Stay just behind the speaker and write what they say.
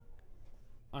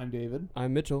I'm David.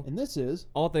 I'm Mitchell. And this is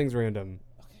All Things Random.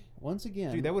 okay. Once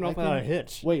again, Dude, that went off without a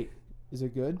hitch. Wait, is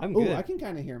it good? I'm good. I can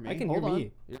kind of hear me. I can Hold hear on. me.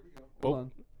 Here we go.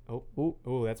 Hold on.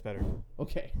 Oh, that's better.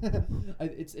 Okay.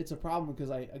 It's a problem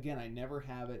because I never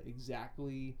have it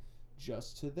exactly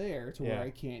just to there to where I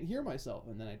can't hear myself,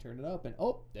 and then I turn it up and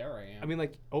there I am. I mean,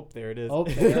 like, there it is. Oh,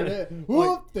 there it is.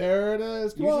 Whoop, there it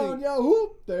is. Come on, yo,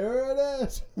 whoop, there it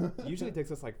is. Usually it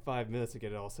takes us like 5 minutes to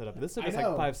get it all set up. This took us know.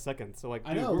 like 5 seconds. So like,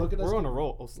 I dude, know. Look at us. we're on a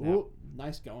roll. Oh snap! Whoop,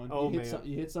 nice going. Oh, you man.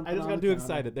 You hit something. I just on got the too counter.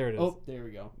 excited. There it is. Oh, there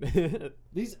we go.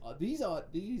 These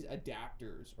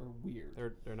adapters are weird.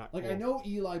 They're not Like cool. I know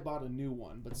Eli bought a new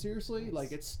one, but seriously,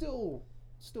 like it's still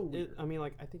weird. I mean,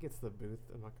 like, I think it's the booth.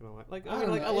 I'm not gonna lie. Like, I I mean,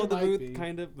 don't like, know, I love it the might booth, be.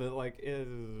 kind of, but like, I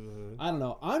don't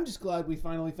know. I'm just glad we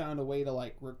finally found a way to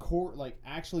like record, like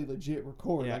actually legit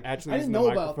record. yeah, like, actually I using didn't the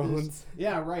know about this. microphones.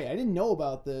 Yeah, right. I didn't know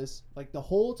about this like the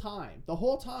whole time. The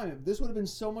whole time, this would have been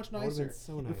so much That would've been nicer.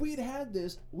 so nice. If we had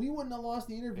this, we wouldn't have lost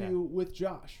the interview with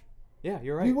Josh. Yeah,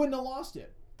 you're right. We wouldn't have lost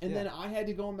it. And Yeah. then I had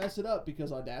to go and mess it up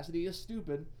because Audacity is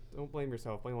stupid. Don't blame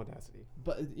yourself. Blame Audacity.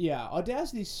 But yeah,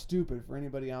 Audacity's stupid for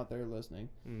anybody out there listening.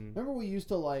 Remember we used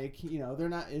to like, they're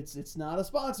not it's not a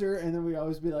sponsor, and then we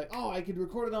always be like, "Oh, I could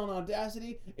record it on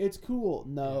Audacity. It's cool."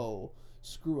 No.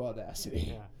 Screw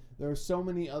Audacity. Yeah. There are so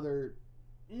many other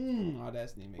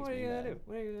Audacity makes What are me you mad. gonna do?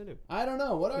 What are you gonna do? I don't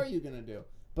know. What are you going to do?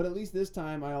 But at least this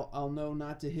time I'll know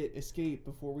not to hit escape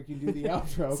before we can do the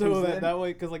outro. So that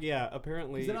way, because like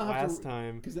apparently then I'll have last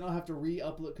time. Because then I'll have to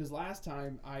re-upload. Because last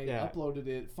time I uploaded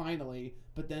it finally,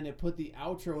 but then it put the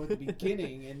outro at the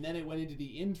beginning, and then it went into the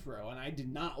intro, and I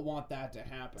did not want that to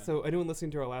happen. So anyone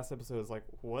listening to our last episode is like,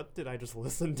 "What did I just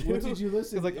listen to?" What did you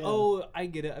listen It's like, to? oh, I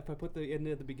get it. If I put the end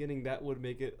at the beginning, that would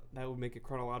make it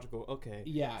chronological. Okay.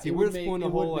 Yeah. See, it we're would just make, playing it the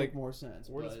whole would like make more sense.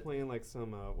 we're but just playing like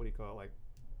some what do you call it, like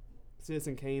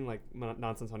Citizen Kane, like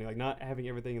nonsense on you, like not having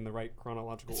everything in the right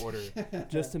chronological order,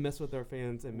 just to mess with our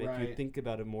fans and make you think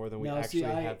about it more than we actually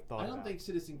have thought. I don't think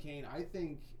Citizen Kane. I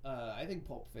think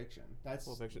Pulp Fiction. That's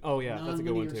Pulp Fiction. Oh yeah, that's a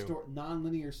good one too.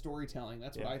 Non-linear storytelling.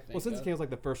 That's what I think. Well, Citizen Kane was like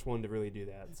the first one to really do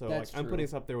that. So That's like I'm true. putting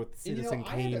this up there with Citizen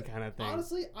Kane kind of thing.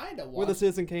 Honestly, I had to watch. We're the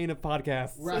Citizen Kane of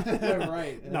podcasts.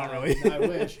 Right. Not really. I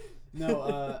wish. No,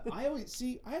 I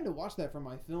had to watch that for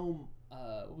my film.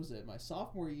 What was it? My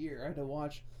sophomore year. I had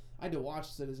to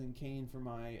watch Citizen Kane for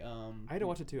my. I had to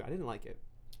watch it too. I didn't like it.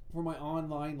 For my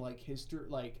online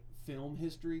film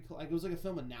history, like it was like a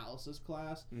film analysis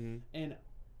class, and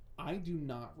I do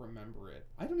not remember it.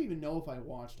 I don't even know if I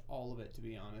watched all of it, to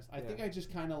be honest. I think I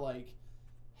just kind of like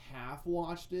half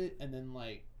watched it and then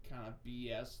like kind of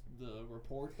BS the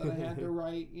report that I had to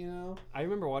write, I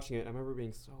remember watching it. I remember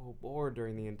being so bored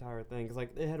during the entire thing because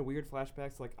like it had weird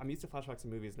flashbacks. Like I'm used to flashbacks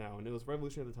in movies now, and it was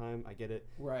revolutionary at the time. I get it,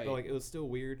 right? But like it was still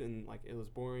weird and like it was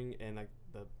boring, and like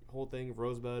the whole thing of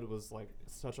Rosebud was like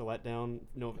such a letdown.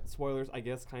 No spoilers, I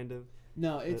guess, kind of.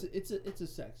 No, it's a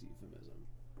sex euphemism.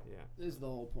 Yeah, is the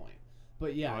whole point.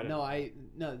 But yeah,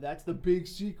 no, that's the big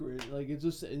secret. Like it's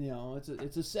just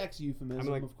it's a sex euphemism. I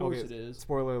mean, like, of course it is.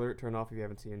 Spoiler alert! Turn off if you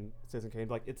haven't seen Citizen Kane.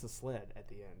 But, like it's a sled at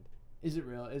the end. Is it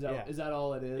real? Is that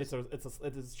all it is? It's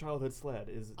a childhood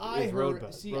sled. I heard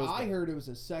Rosebud. it was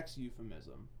a sex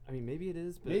euphemism. I mean, maybe it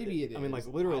is. But maybe it is. I mean, like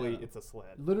literally, it's a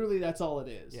sled. Literally, that's all it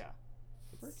is. Yeah.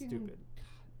 It's stupid.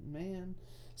 God, man.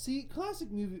 See, classic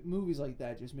movies like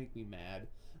that just make me mad.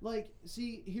 Like,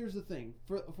 see, here's the thing.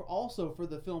 For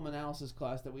the film analysis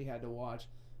class that we had to watch,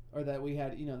 or that we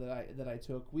had, that I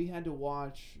took, we had to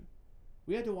watch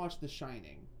The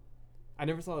Shining. I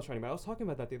never saw The Shining, but I was talking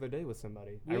about that the other day with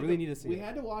somebody. I really need to see it. We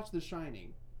had to watch The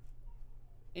Shining.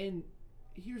 And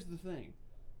here's the thing.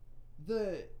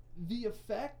 The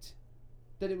effect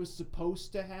that it was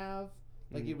supposed to have,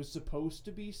 like it was supposed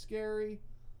to be scary,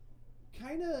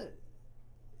 kind of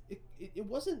it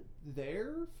wasn't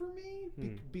there for me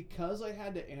because I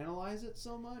had to analyze it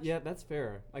so much. Yeah, that's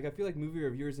fair. Like I feel like movie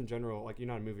reviewers in general, like you're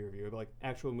not a movie reviewer, but like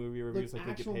actual movie reviewers, like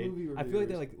they get paid. I feel like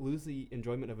they like lose the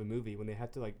enjoyment of a movie when they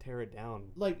have to like tear it down.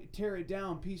 Like tear it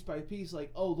down piece by piece.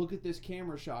 Like, oh, look at this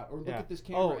camera shot, or look at this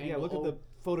camera angle. Yeah, look at the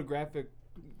photographic.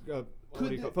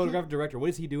 Photographic director, what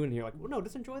is he doing here? Like, well, no,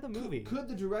 just enjoy the movie. Could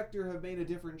the director have made a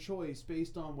different choice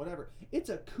based on whatever? It's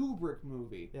a Kubrick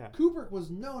movie. Yeah. Kubrick was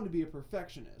known to be a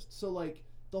perfectionist. So, like,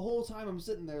 the whole time I'm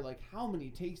sitting there, like, how many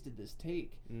takes did this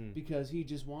take? Because he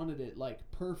just wanted it, like,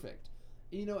 perfect.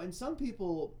 And some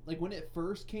people, like, when it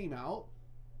first came out,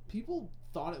 people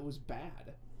thought it was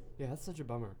bad. Yeah, that's such a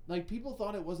bummer. Like, people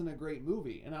thought it wasn't a great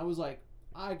movie. And I was like,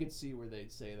 I could see where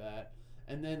they'd say that.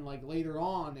 And then, like, later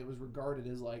on, it was regarded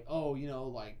as, like, oh,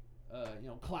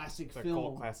 classic it's film,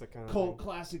 cult classic kind of cult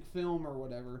classic film or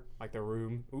whatever. Like The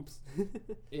Room. Oops.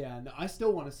 Yeah, no, I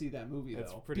still want to see that movie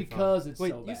It's though pretty because fun. it's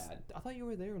Wait, so bad. I thought you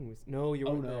were there when we. No, you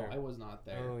weren't there. I was not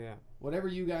there. Oh yeah. Whatever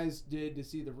you guys did to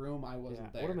see The Room, I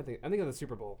wasn't there. What am I thinking? I'm thinking of the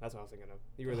Super Bowl. That's what I was thinking of.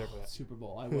 You were there for that. Super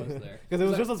Bowl, I was there Because it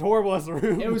was just as horrible as The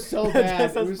Room. It was so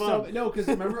bad. It was so no, because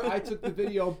remember I took the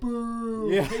video. Boo!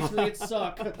 Yeah. Patriots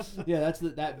suck. Yeah, that's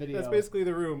that video. That's basically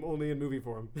The Room, only in movie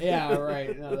form. Yeah,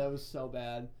 right. No, that was so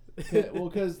bad. Well,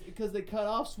 because they cut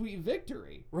off Sweet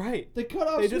Victory. Right. They cut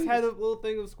off. They just had a little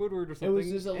thing of Squidward or something. It was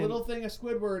just a little thing of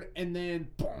Squidward, and then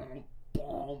boom,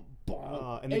 boom,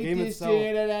 boom. And the game itself.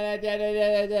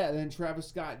 And then Travis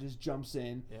Scott just jumps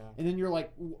in. Yeah. And then you're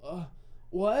like,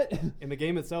 what? And the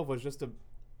game itself was just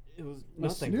it was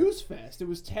nothing. A snooze fest. It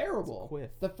was terrible.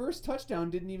 Quiff. The first touchdown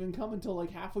didn't even come until like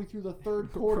halfway through the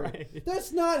third quarter. Right.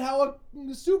 That's not how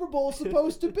a Super Bowl is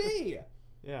supposed to be.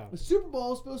 Yeah. The Super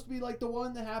Bowl is supposed to be like the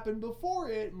one that happened before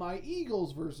it, my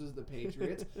Eagles versus the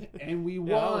Patriots, and we won.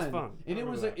 That was fun. And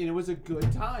it was a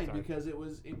good time because it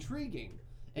was intriguing.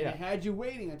 And it had you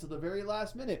waiting until the very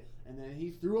last minute. And then he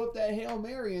threw up that Hail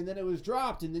Mary, and then it was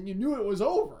dropped, and then you knew it was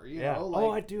over. You know,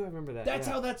 like, I do remember that. That's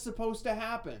how that's supposed to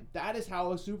happen. That is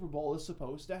how a Super Bowl is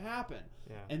supposed to happen.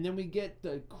 Yeah. And then we get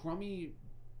the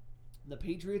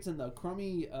Patriots and the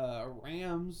crummy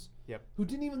Rams, who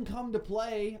didn't even come to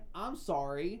play. I'm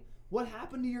sorry. What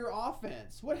happened to your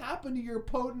offense? What happened to your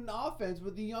potent offense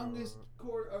with the youngest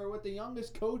with the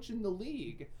youngest coach in the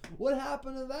league? What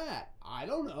happened to that? I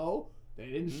don't know. They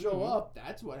didn't show up.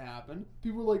 That's what happened.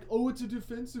 People were like, "Oh, it's a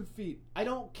defensive feat." I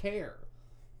don't care.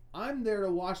 I'm there to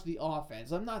watch the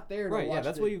offense. I'm not there to watch. Right, yeah,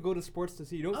 that's what you go to sports to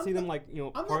see. You don't see them guide the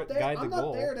goal. I'm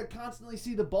not there to constantly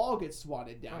see the ball get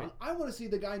swatted down. Right. I want to see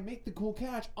the guy make the cool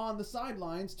catch on the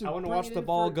sidelines. I want to watch the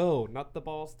ball go, not the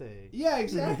ball stay. Yeah,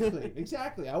 exactly,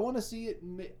 exactly. I want to see it.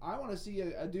 I want to see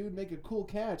a dude make a cool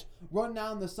catch, run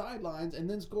down the sidelines, and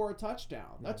then score a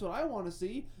touchdown. That's what I want to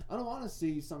see. I don't want to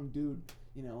see some dude,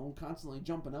 constantly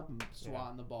jumping up and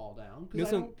swatting the ball down.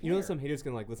 Some haters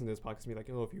can listen to this podcast and be like,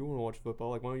 "Oh, if you want to watch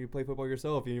football, why don't you play football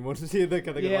yourself? And you want to see the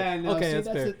kind of okay, that's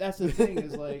fair. That's the thing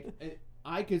is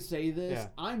I could say this. Yeah.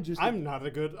 I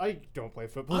don't play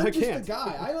football. I'm just a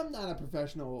guy. I'm not a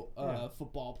professional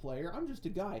football player. I'm just a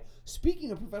guy.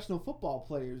 Speaking of professional football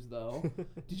players, though,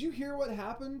 did you hear what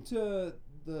happened to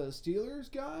the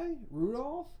Steelers guy,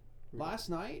 Rudolph, last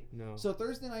night? No. So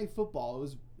Thursday Night Football, it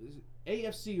was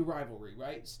AFC rivalry,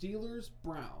 right? Steelers,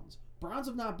 Browns. Browns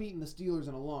have not beaten the Steelers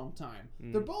in a long time.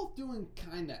 They're both doing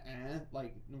kind of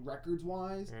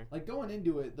records-wise. Like, going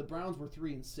into it, the Browns were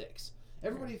 3-6.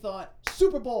 Everybody thought,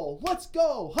 Super Bowl, let's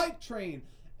go, hype train.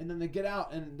 And then they get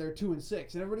out and they're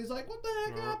 2-6. And everybody's like, what the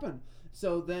heck happened?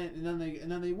 So then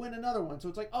they win another one. So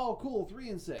it's like, oh, cool,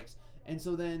 3-6. And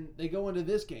so then they go into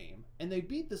this game and they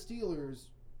beat the Steelers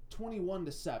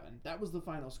 21-7. That was the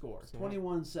final score,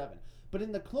 21-7. But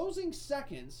in the closing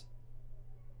seconds,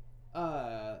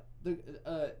 Myles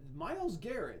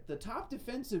Garrett, the top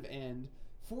defensive end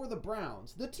for the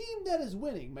Browns, the team that is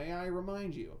winning, may I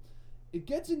remind you, it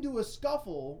gets into a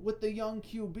scuffle with the young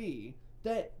QB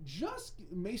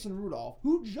Mason Rudolph,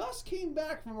 who just came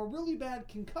back from a really bad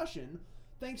concussion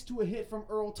thanks to a hit from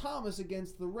Earl Thomas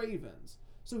against the Ravens.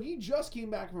 So he just came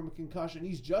back from a concussion.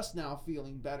 He's just now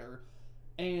feeling better.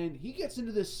 And he gets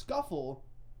into this scuffle.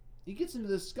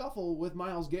 With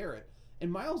Myles Garrett.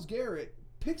 And Myles Garrett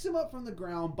picks him up from the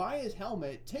ground by his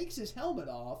helmet, takes his helmet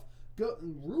off.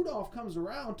 Rudolph comes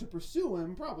around to pursue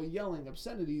him, probably yelling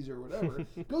obscenities or whatever.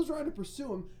 Goes around to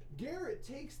pursue him. Garrett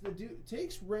takes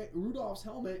Rudolph's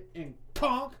helmet and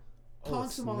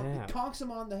conks him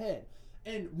on the head.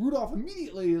 And Rudolph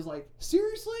immediately is like,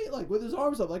 seriously? Like, with his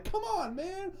arms up, like, come on,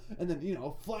 man. And then,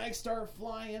 flags start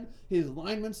flying. His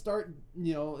linemen start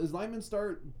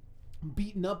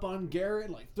beating up on Garrett,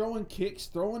 like throwing kicks,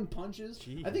 throwing punches.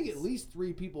 Jeez. I think at least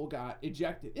 3 people got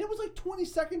ejected. It was like 20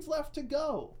 seconds left to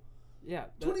go. Yeah.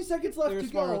 20 seconds left to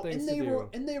go, and they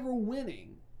were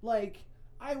winning. Like,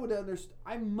 I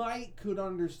could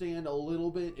understand a little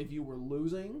bit if you were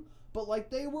losing, but like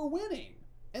they were winning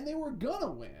and they were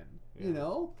gonna win.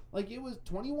 Yeah. Like it was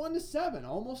 21-7,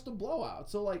 almost a blowout.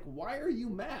 So like, why are you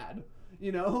mad?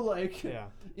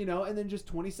 And then just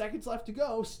 20 seconds left to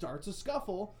go, starts a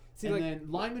scuffle, then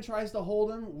lineman tries to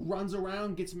hold him, runs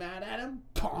around, gets mad at him,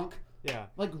 conk. Yeah.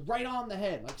 Like right on the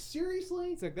head. Like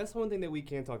seriously? It's like that's one thing that we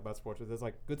can talk about sports with is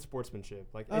like good sportsmanship.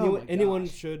 Like anyone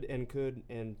should and could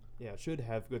and should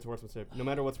have good sportsmanship no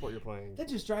matter what sport you're playing.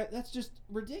 That's just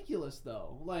ridiculous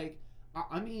though. Like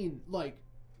I mean, like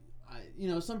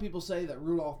some people say that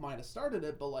Rudolph might have started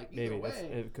it, but like either way,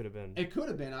 it could have been. It could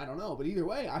have been. I don't know, but either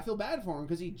way, I feel bad for him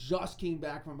because he just came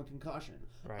back from a concussion.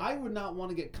 Right. I would not want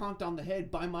to get conked on the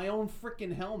head by my own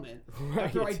freaking helmet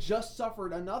after I just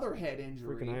suffered another head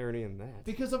injury. Freaking irony in that.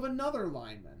 Because of another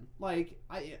lineman. Like,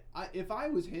 if I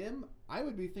was him, I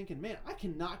would be thinking, man, I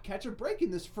cannot catch a break in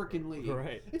this freaking league.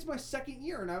 Right. It's my second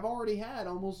year, and I've already had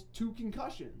almost 2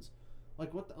 concussions.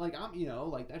 Like, what? Like,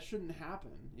 that shouldn't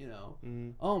happen, Mm-hmm.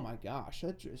 Oh, my gosh.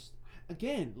 That just,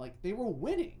 again, like, they were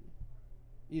winning.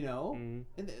 Mm-hmm.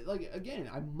 And again,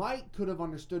 I could have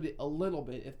understood it a little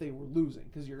bit if they were losing,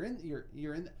 because you're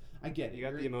in. I get it. You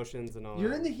got the emotions and all.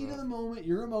 You're in the heat of the moment.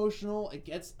 You're emotional. It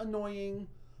gets annoying.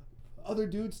 Other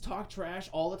dudes talk trash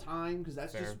all the time because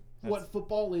that's just what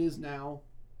football is now.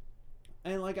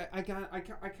 And like I kind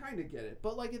of get it,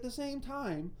 but like at the same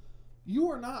time, you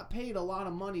are not paid a lot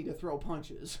of money to throw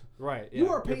punches. Right. Yeah. You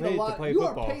are paid a lot. You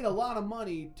football. are paid a lot of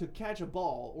money to catch a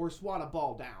ball or swat a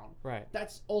ball down. Right.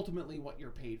 That's ultimately what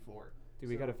you're paid for. Dude,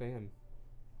 we got a fan.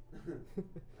 I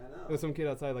know. There's some kid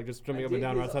outside, like just jumping up and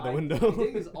down outside the window. I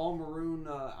dig his all maroon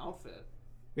outfit.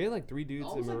 We had like 3 dudes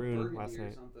in maroon last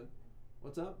night.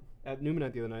 What's up? At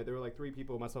Newman the other night, there were like 3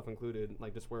 people, myself included,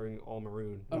 like just wearing all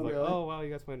maroon. I was really? like, oh wow, you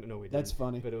guys playing? No, we didn't. That's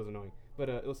funny. But it was annoying. But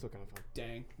it was still kind of fun.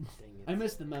 Dang it. I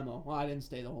missed the memo. Well, I didn't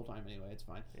stay the whole time anyway. It's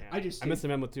fine. Yeah. I missed the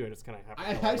memo too. I just kind of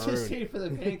happened. I just stayed for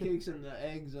the pancakes and the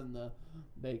eggs and the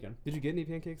bacon. Did you get any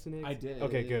pancakes and eggs? I did.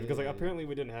 Okay, good. Because like apparently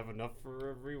we didn't have enough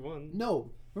for everyone. No.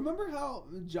 Remember how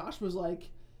Josh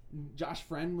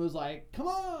Friend was like, come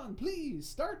on, please,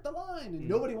 start the line. And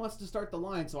nobody wants to start the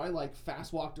line, so I like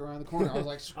fast walked around the corner. I was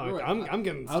like, screw it. I'm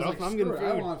getting stuff. Like, I'm getting food.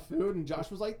 I want food. And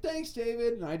Josh was like, thanks,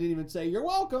 David. And I didn't even say, you're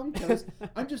welcome, because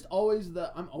I'm always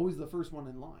the first one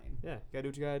in line. Yeah, gotta do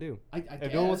what you gotta do. I guess.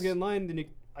 If no one wants to get in line, then you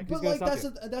but like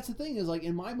that's the thing is like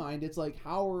in my mind, it's like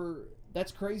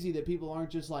that's crazy that people aren't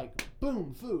just like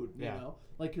boom food, you know?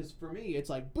 Like, because for me, it's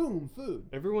like boom food.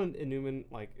 Everyone in Newman,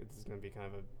 like, it's gonna be kind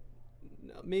of a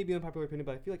maybe unpopular opinion,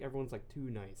 but I feel like everyone's like too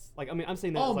nice. Like, I mean, I'm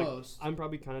saying that almost. Like, I'm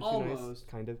probably kind of too nice,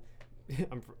 kind of. I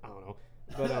don't know,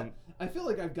 but I feel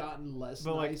like I've gotten less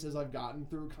nice as I've gotten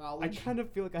through college. I kind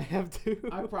of feel like I have too.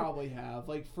 I probably have.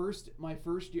 Like my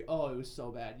first year. Oh, it was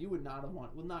so bad. You would not have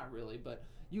wanted. Well, not really, but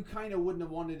you kind of wouldn't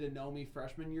have wanted to know me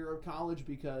freshman year of college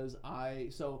because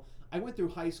I went through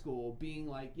high school being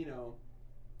like,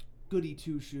 goody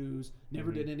two shoes,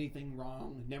 never did anything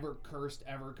wrong, never cursed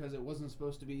ever because it wasn't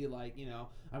supposed to be like,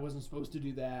 I wasn't supposed to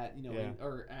do that,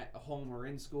 or at home or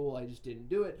in school. I just didn't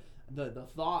do it. The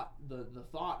thought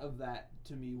of that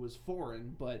to me was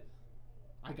foreign, but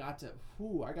I got to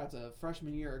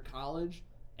freshman year of college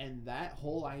and that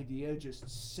whole idea just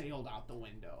sailed out the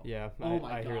window. Yeah. Oh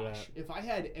my gosh. If I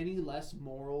had any less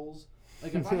morals,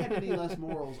 it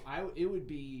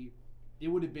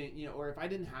would have been, or if I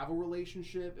didn't have a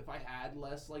relationship, if I had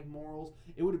less like morals,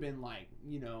 it would have been like,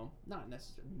 not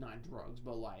necessarily not drugs,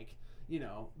 but like,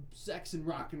 sex and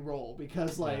rock and roll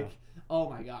because like, oh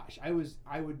my gosh,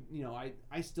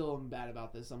 I still am bad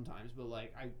about this sometimes, but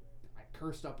like I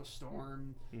cursed up a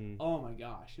storm. Oh my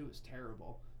gosh, it was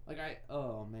terrible. Like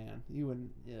oh man, you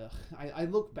wouldn't. I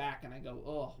look back and I go,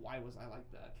 oh, why was I like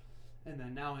that? And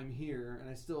then now I'm here, and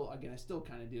I still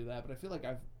kind of do that, but I feel like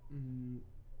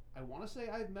I want to say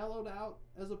I've mellowed out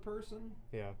as a person.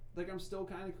 Yeah. Like I'm still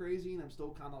kind of crazy and I'm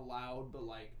still kind of loud, but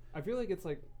like I feel like it's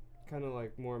like kind of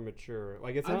like more mature.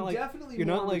 Like it's I'm not like definitely you're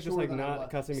not like just like than not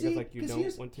cussing because like you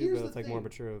don't want to, but it's like more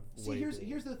mature of way.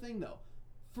 Here's the thing though.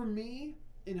 For me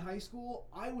in high school,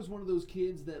 I was one of those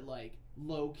kids that like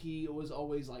low key was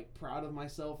always like proud of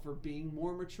myself for being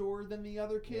more mature than the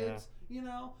other kids,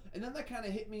 And then that kind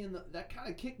of kicked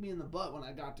me in the butt when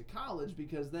I got to college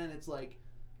because then it's like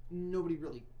nobody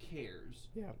really cares.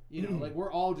 Yeah. Like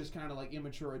we're all just kind of like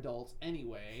immature adults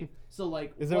anyway. So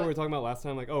like is that what we were talking about last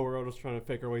time? Like, oh, we're all just trying to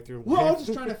fake our way through life. We're all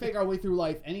just trying to fake our way through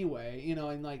life anyway,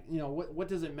 and like, what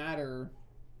does it matter?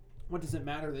 What does it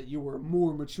matter that you were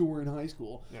more mature in high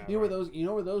school? Yeah, where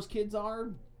those kids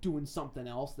are doing something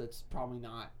else that's probably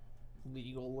not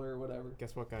legal or whatever.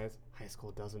 Guess what, guys? High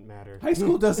school doesn't matter. High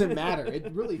school doesn't matter.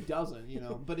 It really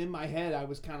doesn't, But in my head, I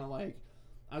was kind of like,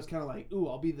 ooh,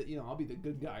 I'll be the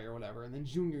good guy or whatever. And then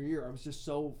junior year, I was just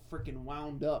so freaking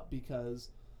wound up because,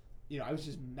 I was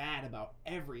just mad about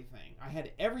everything. I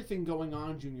had everything going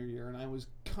on junior year, and I was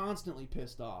constantly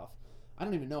pissed off. I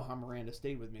don't even know how Miranda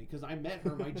stayed with me because I met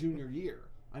her my junior year.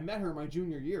 And I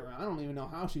don't even know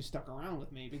how she stuck around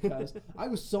with me because I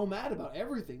was so mad about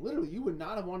everything. Literally, you would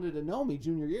not have wanted to know me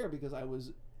junior year because I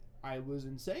was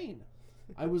insane.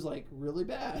 I was like really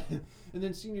bad. And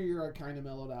then senior year I kind of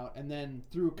mellowed out, and then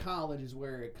through college is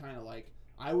where it kind of like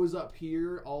I was up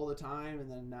here all the time, and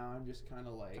then now I'm just kind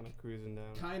of like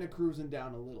cruising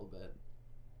down a little bit.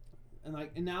 And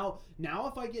like, and now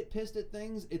if I get pissed at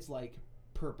things, it's like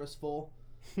purposeful.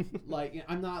 Like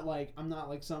I'm not like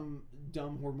some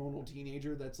dumb hormonal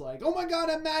teenager that's like, oh my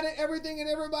god, I'm mad at everything and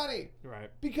everybody,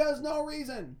 right? Because no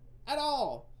reason at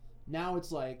all. Now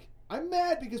it's like I'm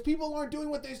mad because people aren't doing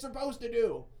what they're supposed to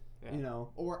do. Yeah. You know,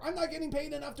 or I'm not getting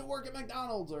paid enough to work at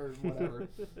McDonald's or whatever,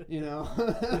 you know.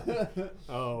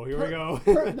 Oh, here we go.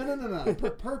 No.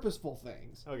 Purposeful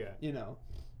things. Okay. You know.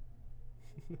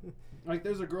 Like,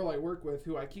 there's a girl I work with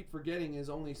who I keep forgetting is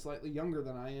only slightly younger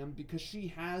than I am because she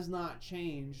has not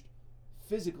changed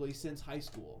physically since high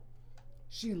school.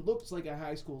 She looks like a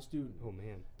high school student. Oh,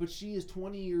 man. But she is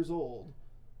 20 years old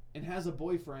and has a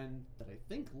boyfriend that I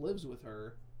think lives with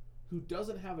her who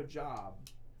doesn't have a job.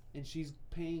 And she's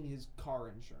paying his car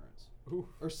insurance. Oof.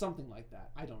 Or something like that.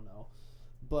 I don't know.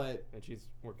 But and she's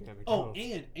working at McDonald's.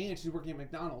 Oh, and she's working at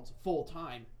McDonald's full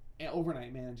time,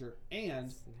 overnight manager.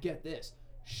 And get this,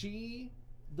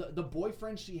 the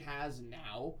boyfriend she has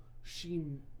now, she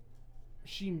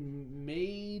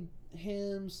made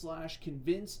him /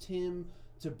 convinced him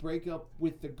to break up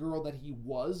with the girl that he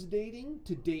was dating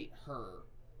to date her.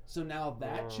 So now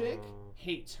that chick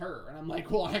hates her. And I'm like,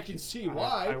 well, I can see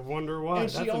why. I wonder why.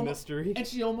 That's a mystery. And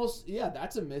she almost, yeah,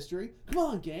 that's a mystery. Come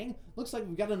on, gang. Looks like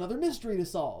we've got another mystery to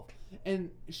solve. And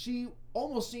she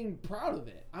almost seemed proud of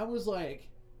it. I was like,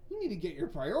 you need to get your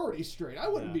priorities straight. I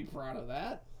wouldn't be proud of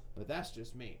that. But that's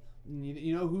just me.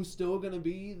 You know who's still going to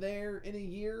be there in a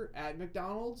year at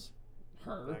McDonald's?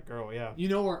 Her. That girl, yeah. You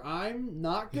know where I'm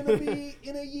not going to be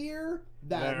in a year?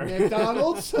 That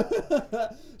McDonald's.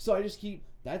 So I just keep...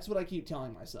 That's what I keep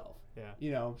telling myself. Yeah.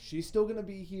 You know, she's still going to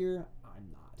be here. I'm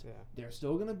not. Yeah. They're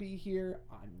still going to be here.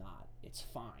 I'm not. It's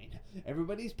fine.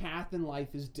 Everybody's path in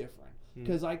life is different.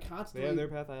 Because I constantly... They have their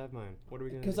path, I have mine. What are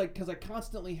we going to do? Because I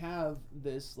constantly have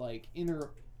this, like, inner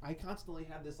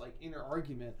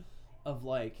argument of,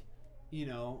 like, you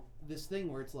know, this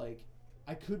thing where it's like,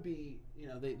 I could be, you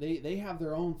know, they have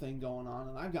their own thing going on,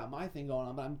 and I've got my thing going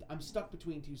on, but I'm stuck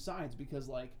between two sides because,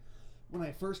 like, when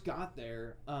I first got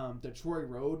there, the Troy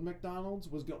Road McDonald's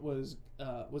was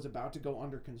about to go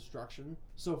under construction.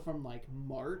 So from like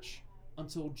March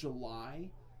until July,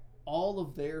 all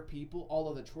of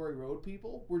the Troy Road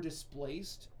people were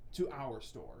displaced to our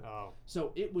store. Oh.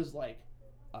 So it was like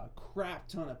a crap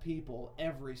ton of people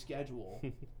every schedule.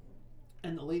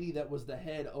 And the lady that was the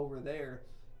head over there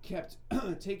kept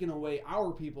taking away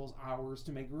our people's hours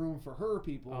to make room for her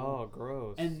people. Oh,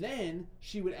 gross. And then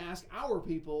she would ask our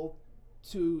people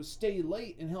to stay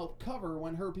late and help cover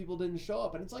when her people didn't show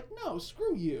up. And it's like, no,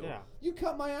 screw you. Yeah. You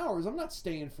cut my hours. I'm not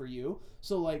staying for you.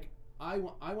 So, like, I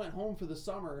went home for the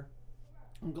summer.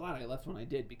 I'm glad I left when I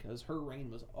did because her reign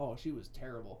was, she was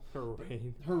terrible. Her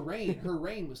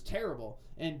reign was terrible.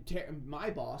 And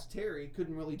my boss, Terry,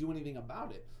 couldn't really do anything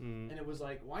about it. And it was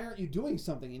like, why aren't you doing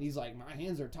something? And he's like, my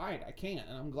hands are tied. I can't.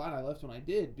 And I'm glad I left when I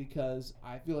did because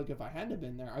I feel like if I hadn't have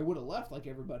been there, I would have left like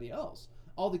everybody else.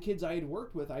 All the kids I had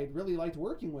worked with, I had really liked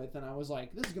working with, and I was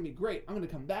like, this is going to be great. I'm going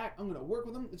to come back. I'm going to work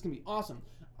with them. It's going to be awesome.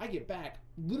 I get back.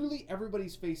 Literally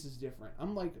everybody's face is different.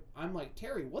 I'm like,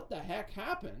 Terry, what the heck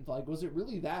happened? Like, was it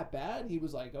really that bad? He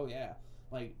was like, oh, yeah.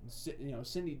 Like, you know,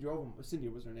 Cindy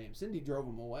was her name. Cindy drove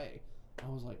him away. I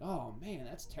was like, oh, man,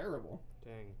 that's terrible.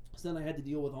 Dang. So then I had to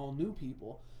deal with all new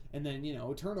people. And then, you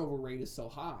know, turnover rate is so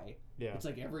high. Yeah. It's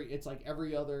like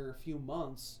every other few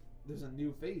months, there's a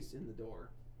new face in the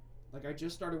door. Like, I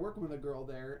just started working with a girl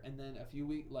there, and then a few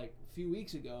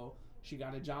weeks ago, she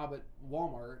got a job at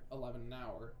Walmart, $11 an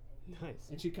hour. Nice.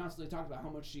 And she constantly talked about how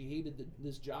much she hated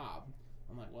this job.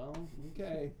 I'm like, well,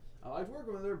 okay. I liked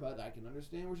working with her, but I can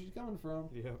understand where she's coming from.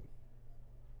 Yeah.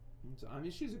 So, I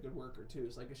mean, she's a good worker, too.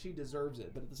 It's like, she deserves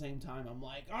it, but at the same time, I'm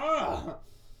like,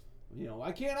 you know,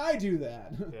 why can't I do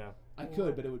that? Yeah. I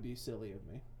could, but it would be silly of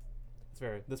me.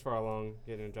 It's this far along,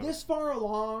 getting a job. This far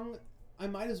along...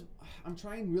 I'm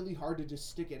trying really hard to just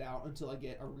stick it out until I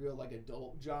get a real, like,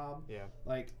 adult job. Yeah.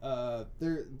 Like,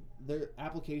 their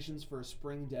applications for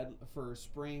spring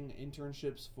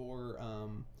internships for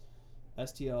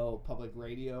STL Public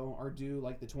Radio are due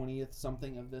like the 20th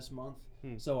something of this month.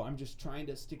 So I'm just trying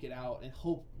to stick it out and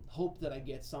hope that I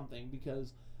get something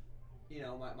because, you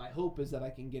know, my hope is that I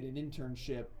can get an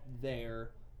internship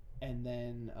there. And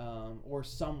then, or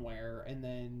somewhere, and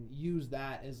then use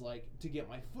that as, like, to get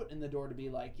my foot in the door to be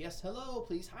like, yes, hello,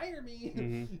 please hire me.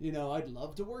 Mm-hmm. You know, I'd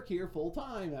love to work here full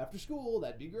time after school.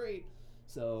 That'd be great.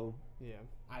 So, yeah.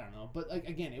 I don't know. But, like,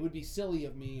 again, it would be silly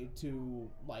of me to,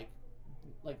 like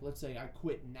let's say I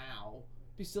quit now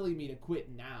be silly of me to quit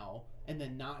now and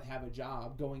then not have a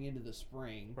job going into the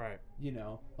spring. Right. You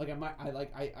know, like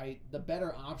the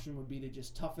better option would be to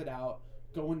just tough it out,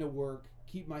 go into work,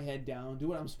 keep my head down, do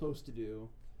what I'm supposed to do.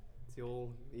 It's the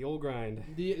old grind.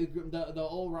 The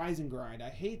old rise and grind. I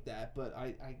hate that, but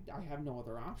I have no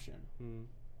other option.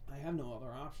 I have no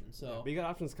other option. So. Yeah, but you got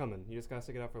options coming. You just gotta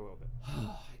stick it out for a little bit.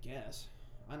 I guess.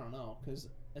 I don't know, because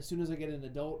as soon as I get an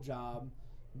adult job,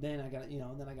 then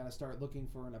I gotta start looking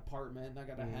for an apartment. And I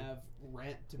gotta have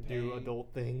rent to pay. Do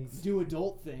adult things. Do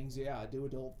adult things. Yeah, do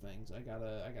adult things. I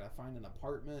gotta find an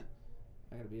apartment.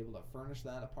 I gotta be able to furnish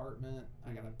that apartment.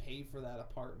 I gotta pay for that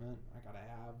apartment. I gotta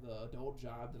have the adult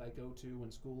job that I go to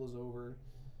when school is over.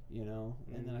 You know,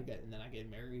 and then I get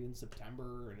married in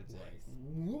September, and it's like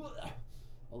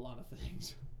a lot of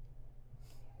things.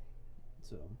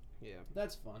 So yeah,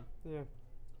 that's fun. Yeah.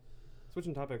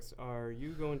 Switching topics, are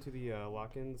you going to the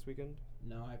lock-in this weekend?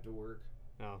 No, I have to work.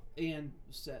 Oh. And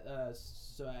Saturday,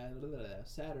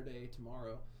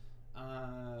 tomorrow,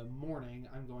 morning,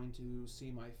 I'm going to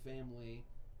see my family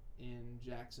in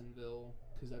Jacksonville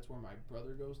because that's where my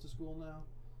brother goes to school now.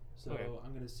 So okay.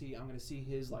 I'm gonna see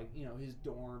his his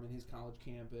dorm and his college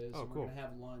campus. Oh, and cool. We're gonna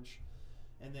have lunch,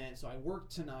 and then so I work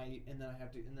tonight, and then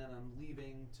I'm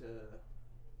leaving to.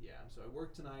 Yeah, so I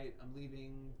work tonight. I'm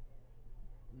leaving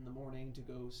in the morning to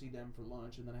go see them for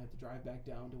lunch, and then I have to drive back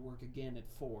down to work again at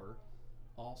 4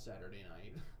 all Saturday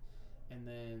night. And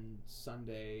then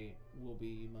Sunday will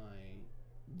be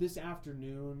this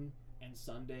afternoon and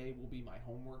Sunday will be my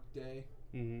homework day.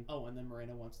 Mm-hmm. Oh, and then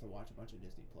Miranda wants to watch a bunch of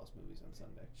Disney Plus movies on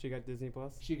Sunday. She got Disney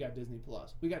Plus? She got Disney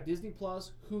Plus. We got Disney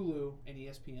Plus, Hulu, and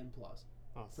ESPN Plus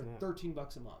for $13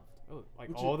 a month. Oh,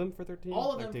 all of them for 13?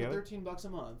 All of them for $13 a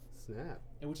month. Snap.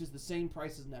 And which is the same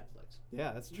price as Netflix.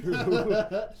 Yeah, that's true.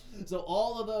 So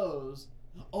all of those.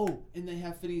 Oh, and they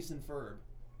have Phineas and Ferb.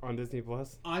 On Disney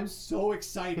Plus? I'm so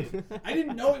excited. I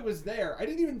didn't know it was there. I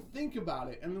didn't even think about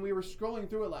it. And then we were scrolling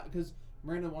through it because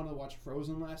Miranda wanted to watch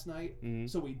Frozen last night. Mm-hmm.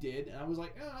 So we did. And I was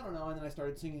like, I don't know. And then I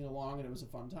started singing along and it was a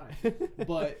fun time.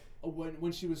 But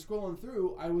when she was scrolling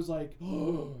through, I was like,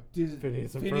 oh,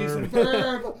 Phineas and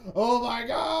Ferb. Oh my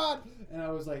God. And I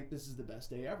was like, this is the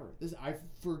best day ever. I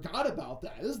forgot about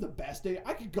that. This is the best day.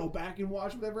 I could go back and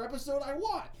watch whatever episode I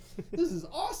want. This is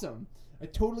awesome. I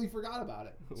totally forgot about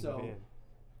it. So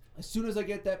as soon as I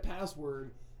get that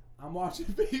password, I'm watching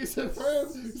Phineas and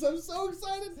Ferb because I'm so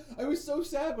excited. I was so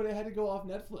sad when it had to go off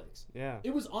Netflix. Yeah.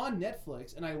 It was on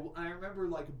Netflix, and I remember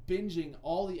like binging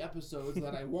all the episodes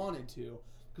that I wanted to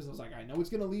because I was like, I know it's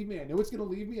going to leave me. I know it's going to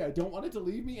leave me. I don't want it to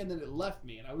leave me. And then it left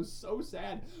me, and I was so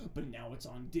sad. But now it's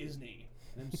on Disney,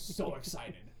 and I'm so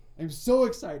excited. I'm so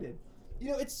excited.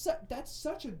 You know, that's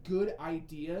such a good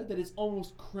idea that it's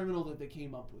almost criminal that they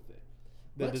came up with it.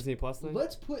 Disney Plus thing?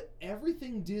 Let's put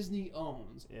everything Disney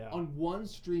owns on one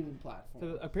streaming platform.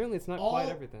 So apparently it's not quite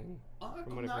everything.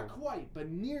 Not quite,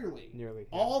 but nearly. Nearly.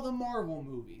 Yeah. All the Marvel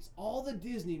movies, all the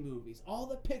Disney movies, all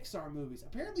the Pixar movies.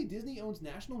 Apparently Disney owns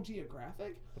National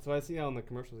Geographic. That's what I see on the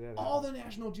commercials. Yeah. All the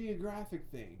National Geographic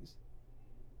things.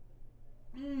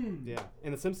 Yeah,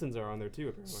 and the Simpsons are on there too.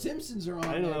 Apparently. Simpsons are on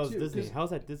there too. I didn't know that was Disney. How's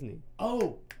that Disney?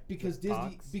 Oh, because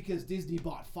Disney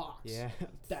bought Fox. Yeah,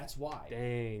 that's why.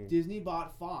 Dang. Disney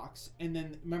bought Fox, and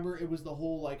then remember it was the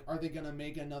whole like, are they gonna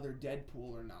make another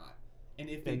Deadpool or not? And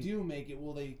if they do make it,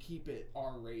 will they keep it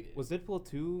R-rated? Was Deadpool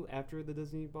 2 after the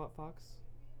Disney bought Fox?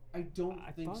 I don't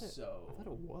think so. I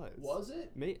thought it was. Was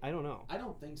it? I don't know. I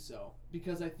don't think so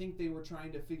because I think they were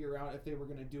trying to figure out if they were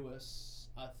gonna do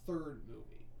a third movie.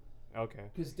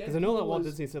 Okay. Because I know that Walt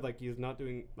Disney said like he's not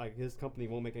doing like his company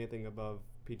won't make anything above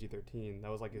PG-13. That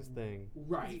was like his thing.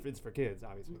 Right. It's for kids,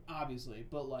 obviously. Obviously,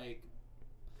 but like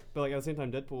at the same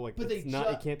time, Deadpool like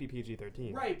it can't be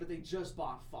PG-13. Right, but they just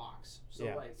bought Fox, so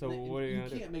what are you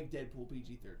can't make Deadpool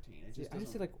PG-13. It just I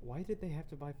just say like why did they have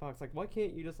to buy Fox? Like why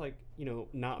can't you just like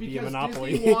not be a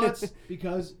monopoly?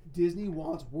 Because Disney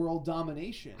wants world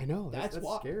domination. I know that's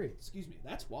why. Scary. Excuse me.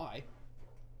 That's why.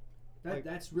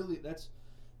 That's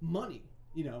money.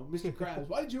 Mr. Krabs,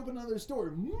 why did you open another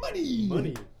store?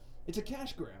 Money. It's a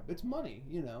cash grab. It's money,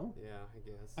 Yeah, I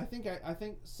guess. I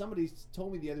think somebody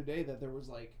told me the other day that there was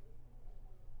like,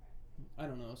 I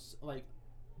don't know, like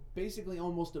basically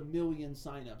almost 1 million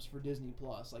signups for Disney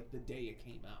Plus like the day it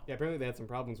came out. Yeah, apparently they had some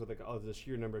problems with the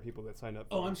sheer number of people that signed up.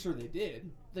 I'm sure they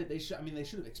did. They should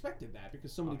have expected that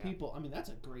because so many people. I mean, that's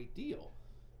a great deal.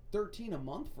 $13 a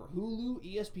month for Hulu,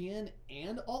 ESPN,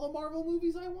 and all the Marvel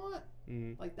movies I want.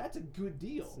 Mm-hmm. Like that's a good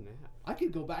deal. Snap. I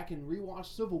could go back and rewatch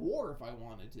Civil War if I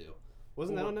wanted to.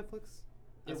 Wasn't that on Netflix?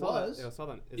 It was. I saw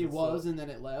that. It was, and then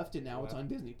it left, and now it's on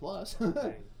Disney Plus.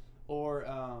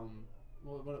 Or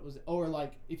what was it? Or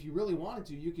like, if you really wanted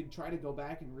to, you could try to go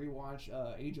back and rewatch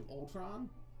Age of Ultron.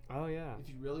 Oh yeah. If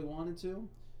you really wanted to,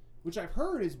 which I've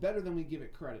heard is better than we give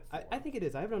it credit for. I think it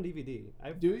is. I have it on DVD.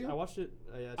 Do you? I watched it.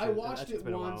 I watched it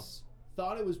once.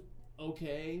 Thought it was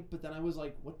okay, but then I was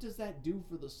like, what does that do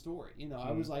for the story? You know,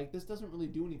 I was like, this doesn't really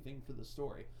do anything for the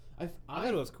story. I thought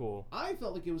it was cool. I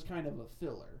felt like it was kind of a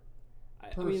filler.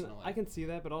 I mean, I can see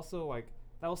that, but also like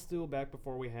that was still back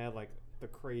before we had like the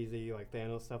crazy like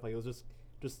Thanos stuff. Like it was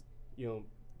just you know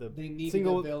the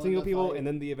single people, fight. And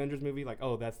then the Avengers movie. Like,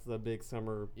 oh, that's the big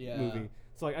summer movie.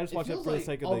 So like I just watched it for the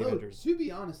sake of the Avengers. To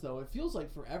be honest though, it feels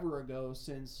like forever ago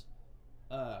since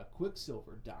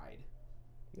Quicksilver died.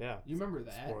 Yeah. You remember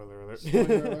that? Spoiler alert.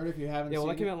 Spoiler alert if you haven't seen it. Yeah, well,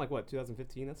 that came out in like, what,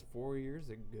 2015? That's 4 years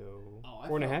ago. Oh,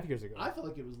 4.5 years ago. I felt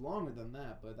like it was longer than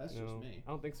that, but that's just me.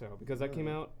 I don't think so, because that came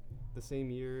out the same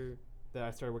year that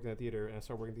I started working at the theater, and I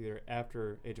started working at the theater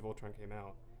after Age of Ultron came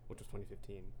out, which was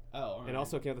 2015. Oh, all right. And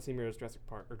also came out the same year as Jurassic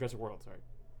World, sorry.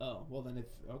 Oh, well then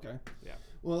okay. Yeah.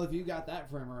 Well, if you got that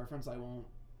frame of reference, I won't.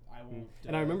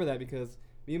 And I remember that because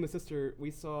me and my sister, we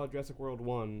saw Jurassic World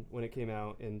 1 when it came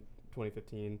out in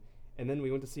 2015. And then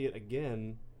we went to see it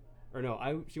again, or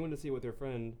no, she went to see it with her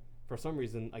friend for some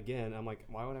reason again. I'm like,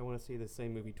 why would I want to see the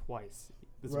same movie twice?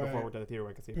 This is before I went to the theater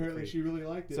where I could see it. Apparently, she really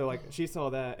liked it. So like, she saw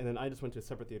that, and then I just went to a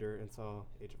separate theater and saw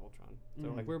Age of Ultron.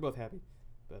 So like, we were both happy,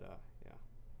 but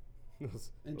yeah, it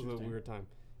was a weird time.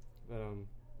 But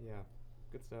yeah,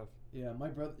 good stuff. Yeah, my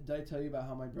brother. Did I tell you about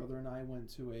how my brother and I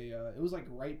went to a? It was like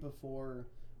right before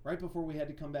we had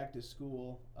to come back to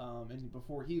school, and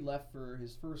before he left for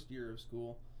his first year of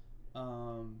school.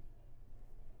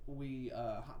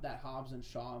 That Hobbs and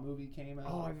Shaw movie came out.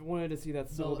 Oh, I wanted to see that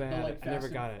so bad. Like I never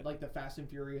got it. Like the Fast and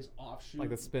Furious offshoot. Like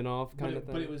the spin-off kind of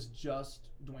thing. But it was just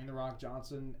Dwayne The Rock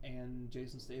Johnson and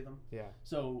Jason Statham. Yeah.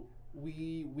 So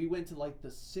we went to like the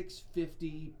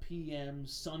 6:50 p.m.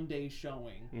 Sunday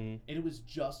showing, and it was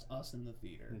just us in the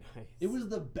theater. Nice. It was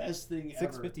the best thing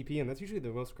ever. 6:50 p.m. That's usually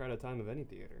the most crowded time of any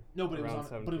theater. No, but it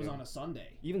was on a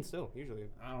Sunday. Even still, usually.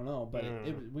 I don't know, but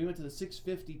we went to the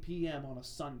 6:50 p.m. on a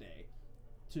Sunday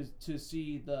to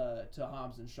see to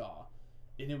Hobbs and Shaw,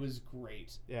 and it was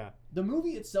great. Yeah. The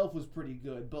movie itself was pretty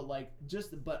good, but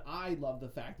but I love the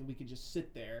fact that we could just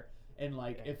sit there. And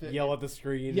like yell at the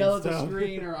screen,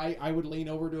 or I would lean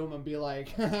over to him and be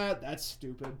like, "That's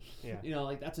stupid," yeah. You know,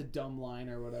 like that's a dumb line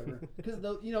or whatever. Because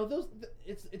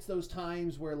it's those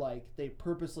times where like they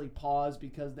purposely pause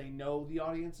because they know the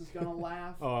audience is gonna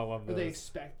laugh. Oh, I love those. Or they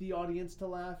expect the audience to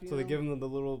laugh. So they give them the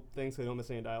little thing so they don't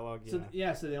miss any dialogue.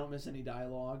 Yeah. So they don't miss any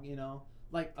dialogue. You know,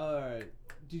 like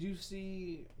did you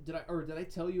see? Did I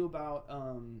tell you about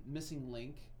Missing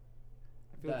Link?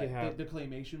 I feel like you have the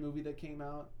claymation movie that came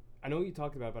out. I know what you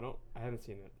talked about, but I haven't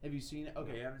seen it. Have you seen it?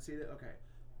 Okay, you haven't seen it? Okay.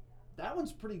 That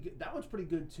one's pretty good. That one's pretty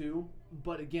good too.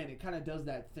 But again, it kind of does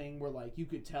that thing where like you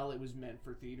could tell it was meant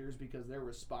for theaters because there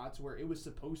were spots where it was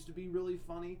supposed to be really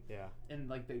funny. Yeah. And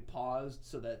like they paused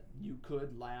so that you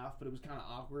could laugh, but it was kind of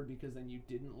awkward because then you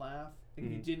didn't laugh. Like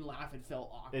if you didn't laugh, it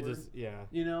felt awkward. It just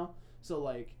You know? So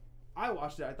like I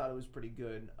watched it. I thought it was pretty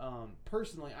good.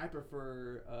 Personally, I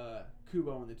prefer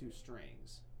Kubo and the Two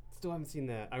Strings. Still haven't seen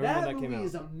that. I remember that came out. That movie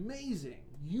is amazing.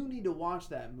 You need to watch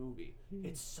that movie.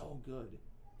 It's so good.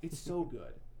 It's so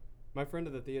good. My friend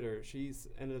at the theater, she's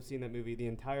ended up seeing that movie, the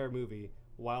entire movie,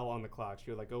 while on the clock.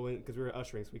 She would like go in because we were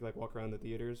ushering, so we could like walk around the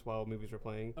theaters while movies were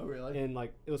playing. Oh really? And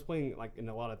like it was playing like in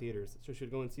a lot of theaters, so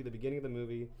she'd go and see the beginning of the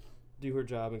movie, do her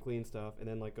job and clean stuff, and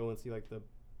then like go and see like the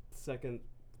second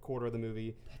quarter of the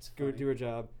movie. That's funny. Go do her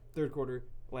job. Third quarter.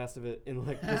 Last of it, and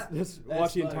like just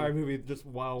watch the entire movie just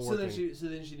while working. So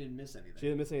then she didn't miss anything. She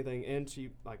didn't miss anything, and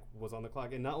she like was on the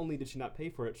clock. And not only did she not pay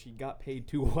for it, she got paid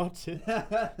to watch it.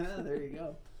 There you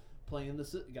go. Playing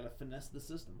you gotta finesse the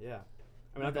system. Yeah,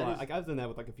 I mean, I've done that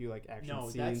with like a few like action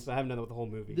scenes, but I haven't done that with the whole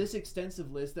movie. This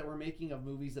extensive list that we're making of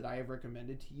movies that I have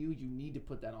recommended to you, you need to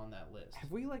put that on that list. Have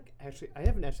we like actually? I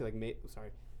haven't actually like made.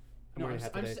 Sorry.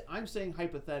 I'm saying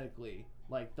hypothetically,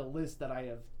 like the list that I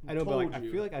have. I know, but like I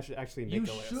feel like I should actually make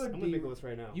a list. I'm gonna make a list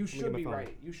right now. You should be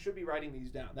writing. You should be writing these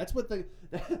down. That's what the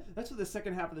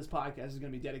second half of this podcast is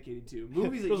going to be dedicated to.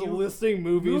 Movies that you listing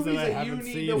movies that I haven't you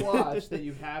seen. need to watch that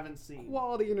you haven't seen.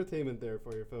 Quality entertainment there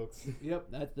for you folks.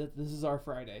 Yep, this is our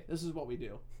Friday. This is what we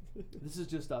do. This is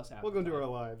just us. Welcome to our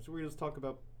lives. We just talk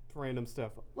about random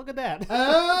stuff. Look at that.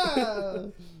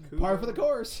 Cool. Par for the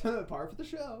course. Par for the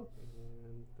show.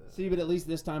 See, but at least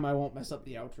this time I won't mess up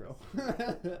the outro.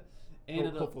 And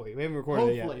hopefully we haven't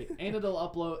recorded hopefully, it yet. and it'll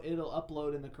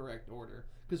upload in the correct order.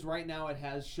 Because right now it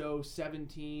has show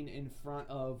 17 in front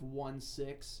of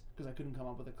 1/6 because I couldn't come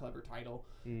up with a clever title,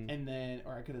 and then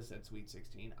or I could have said Sweet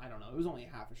 16. I don't know. It was only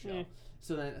half a show.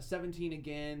 So then 17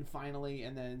 again finally,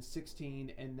 and then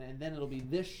 16, and then it'll be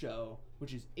this show,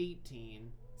 which is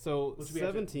 18. So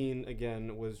 17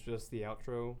 again was just the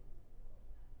outro.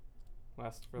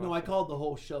 No, I called the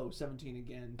whole show 17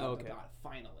 again. Oh, okay.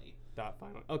 Finally.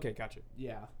 Final. Okay, gotcha.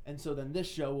 Yeah, and so then this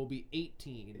show will be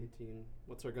 18. 18.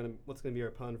 What's gonna be our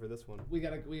pun for this one? We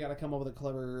gotta come up with a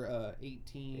clever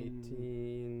 18.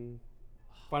 18.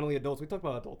 Finally, adults. We talked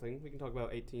about adulting. We can talk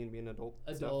about 18 being adult.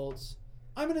 Adults. Stuff.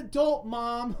 I'm an adult,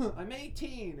 Mom. I'm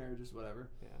 18 or just whatever.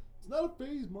 Yeah. It's not a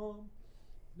phase, Mom.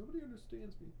 Nobody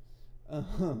understands me.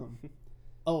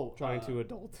 Trying to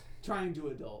adult. Trying to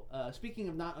adult. Speaking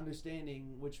of not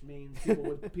understanding, which means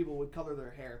people would color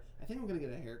their hair. I think I'm gonna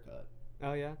get a haircut.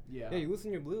 Oh yeah. Yeah. Yeah, you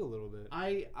loosen your blue a little bit.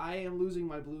 I am losing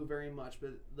my blue very much,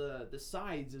 but the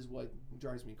sides is what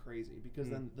drives me crazy because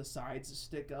then the sides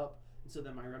stick up, and so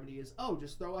then my remedy is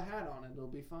just throw a hat on it, it'll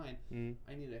be fine.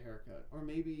 I need a haircut, or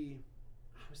maybe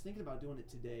I was thinking about doing it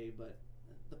today, but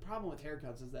the problem with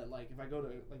haircuts is that if I go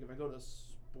to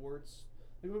sports.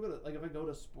 If I go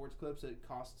to Sports Clips, it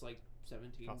costs like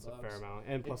 $17. Costs a fair amount,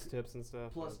 and plus tips and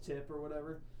stuff. Plus tip or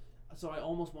whatever. So I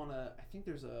almost want to. I think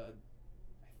there's a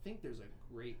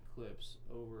great Clips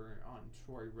over on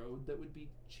Troy Road that would be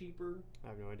cheaper. I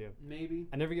have no idea. Maybe.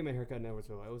 I never get my haircut in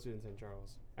Edwardsville. I always do it in St.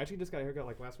 Charles. I actually just got a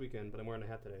haircut last weekend, but I'm wearing a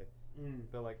hat today.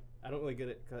 But I don't really get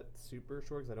it cut super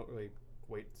short because I don't really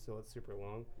wait till it's super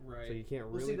long. Right. So you can't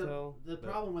really tell. The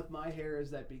problem with my hair is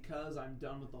that because I'm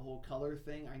done with the whole color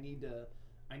thing, I need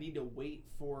to wait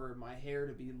for my hair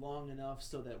to be long enough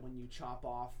so that when you chop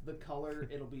off the color,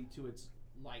 it'll be to its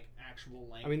actual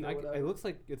length. I mean, it looks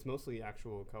like it's mostly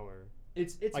actual color.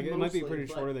 It's mostly, it might be pretty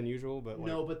shorter than usual, but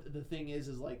no. But the thing is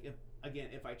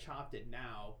if I chopped it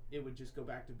now, it would just go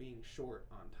back to being short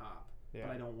on top. Yeah.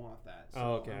 But I don't want that. So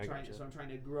okay. I'm trying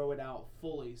to grow it out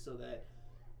fully so that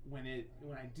when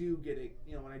I do get it,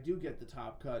 when I do get the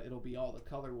top cut, it'll be all the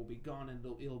color will be gone and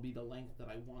it'll be the length that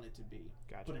I want it to be.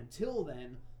 Gotcha. But until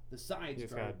then, the sides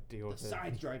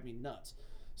drive me nuts.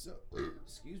 So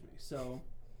excuse me. So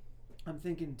I'm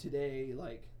thinking today,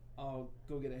 I'll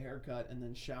go get a haircut and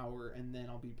then shower and then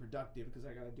I'll be productive because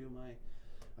I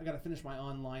gotta finish my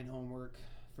online homework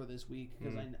for this week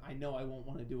because I know I won't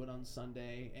want to do it on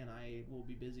Sunday and I will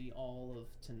be busy all of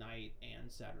tonight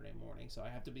and Saturday morning. So I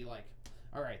have to be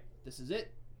all right, this is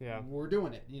it. Yeah, we're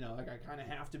doing it. I kind of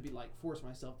have to be force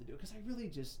myself to do it because I really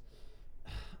just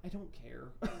I don't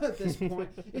care at this point.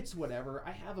 It's whatever.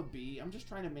 I have a B. I'm just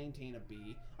trying to maintain a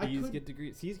B. C's get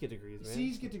degrees, man.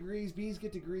 C's get degrees, B's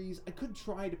get degrees. I could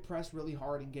try to press really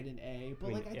hard and get an A,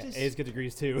 but A's get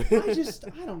degrees too.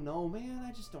 I don't know, man.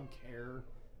 I just don't care.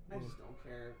 I just don't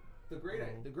care. The grade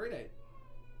I.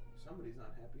 Somebody's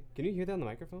not happy. Can you hear that on the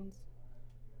microphones?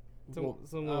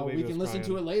 We can listen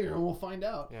to it later and we'll find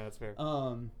out. Yeah, that's fair.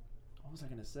 What was I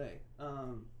gonna say?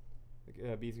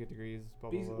 B's get degrees. Blah,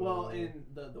 B's, blah, blah, well, and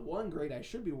the one grade I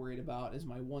should be worried about is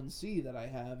my 1C that I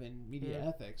have in media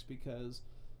ethics because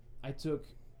I took.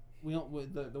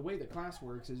 The way the class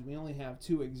works is we only have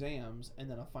 2 exams and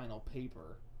then a final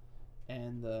paper.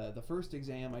 And the first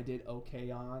exam I did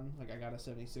okay on, I got a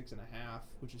 76.5,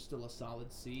 which is still a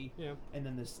solid C. Yeah. And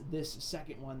then this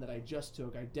second one that I just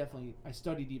took, I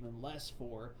studied even less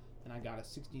for, and I got a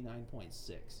 69.6.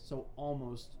 So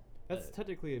almost. That's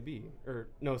technically a B, or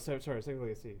no, sorry,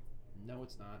 technically a C. No,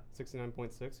 it's not.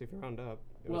 69.6 if you round up.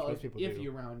 Well, if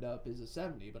you round up is a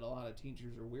 70, but a lot of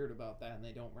teachers are weird about that and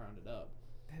they don't round it up.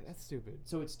 That's stupid.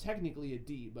 So it's technically a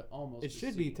D, but almost. It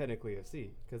should be technically a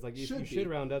C because you should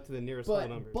round up to the nearest whole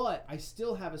number. But I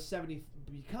still have a 70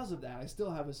 because of that. I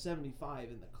still have a 75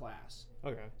 in the class.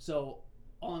 Okay. So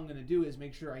all I'm gonna do is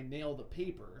make sure I nail the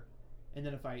paper, and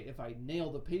then if I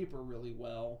nail the paper really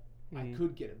well, I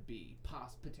could get a B,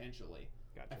 potentially.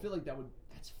 Gotcha. I feel like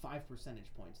that's 5 percentage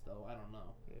points though. I don't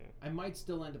know. Yeah. I might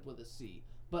still end up with a C.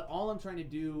 But all I'm trying to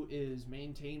do is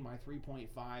maintain my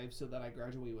 3.5 so that I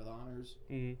graduate with honors,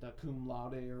 the cum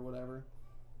laude or whatever.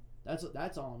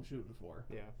 That's all I'm shooting for.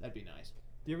 Yeah, that'd be nice.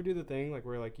 Do you ever do the thing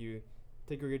where you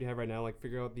take a grade you have right now,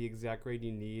 figure out the exact grade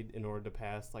you need in order to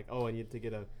pass? I need to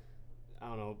get I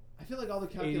don't know. I feel like all the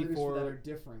calculators for that are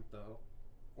different though,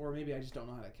 or maybe I just don't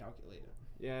know how to calculate it.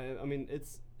 Yeah, I mean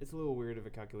it's a little weird of a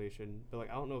calculation, but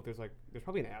I don't know if there's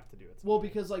probably an app to do it. Well,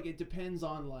 because it depends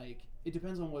on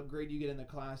what grade you get in the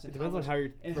class and it depends on how your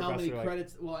how many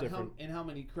credits and how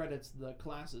many credits the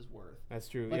class is worth. That's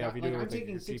true. Yeah, if you do it with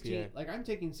taking 16 GPA. I'm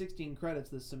taking 16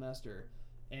 credits this semester,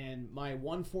 And my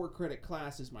 1 4-credit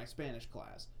class is my Spanish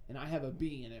class, and I have a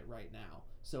B in it right now.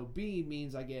 So B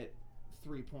means I get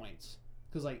 3 points.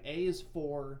 Because, like, A is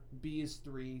 4, B is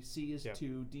 3, C is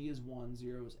 2, D is 1,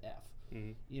 0 is F.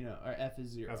 Mm-hmm. You know, or F is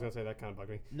 0. I was going to say, that kind of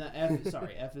bugged me. No,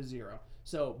 F is 0.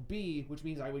 So B, which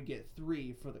means I would get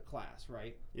 3 for the class,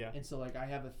 right? Yeah. And so, like, I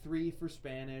have a 3 for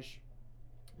Spanish.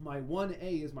 My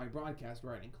 1A is my broadcast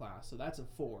writing class, so that's a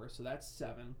 4, so that's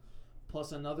 7.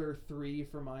 Plus another 3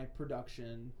 for my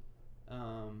production.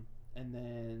 And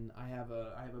then I have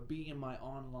a B in my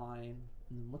online.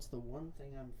 And what's the one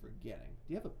thing I'm forgetting?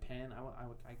 Do you have a pen?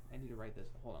 I need to write this.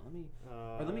 Hold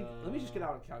on. Let me just get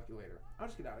out a calculator. I'll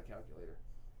just get out a calculator.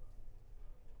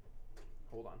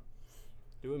 Hold on.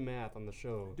 Doing math on the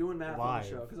show. Doing math live. on the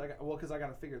show because I got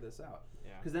to figure this out.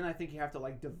 Yeah. Because then I think you have to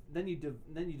like then you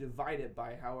divide it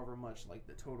by however much like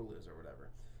the total is or whatever.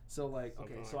 So like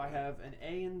Something okay, like so I that. have an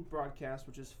A in broadcast,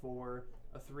 which is 4,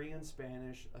 a 3 in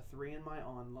Spanish, a 3 in my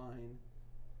online.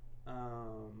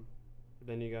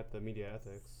 Then you got the media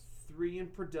ethics. 3 in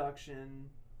production,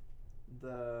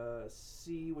 the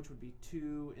C, which would be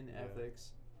 2 in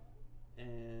ethics,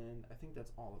 and I think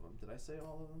that's all of them. Did I say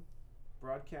all of them?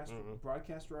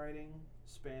 Broadcast writing,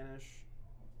 Spanish,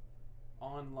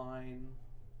 online.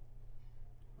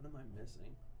 What am I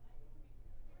missing?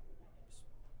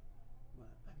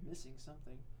 I'm missing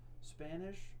something.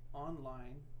 Spanish,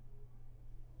 online,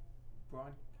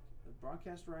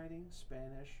 broadcast writing,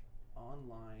 Spanish,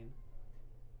 online.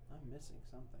 I'm missing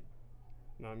something.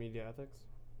 Not media ethics?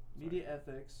 Media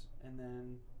ethics, and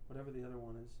then whatever the other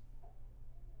one is.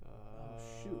 Oh,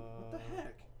 shoot. What the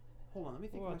heck? Hold on, let me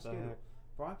think of my schedule. Heck?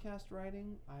 Broadcast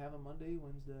writing, I have a Monday,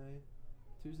 Wednesday,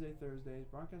 Tuesday, Thursday.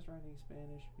 Broadcast writing,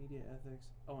 Spanish, media ethics.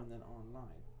 Oh, and then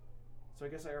online. So I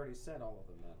guess I already said all of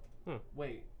them then. Huh.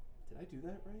 Wait, did I do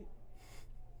that right?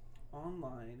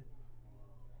 Online.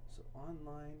 So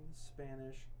online,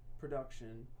 Spanish,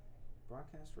 production,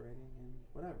 broadcast writing, and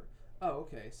whatever. Oh,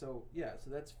 okay. So yeah, so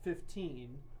that's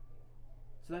 15.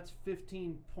 So that's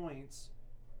 15 points.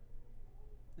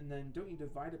 And then don't you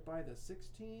divide it by the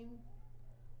 16?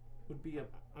 Would be a.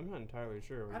 I'm not entirely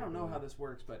sure. I don't know how this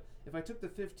works, but if I took the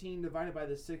 15 divided by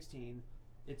the 16,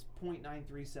 it's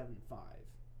 0.9375.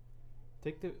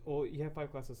 Well, you have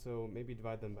 5 classes, so maybe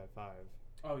divide them by 5.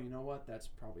 Oh, you know what? That's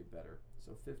probably better.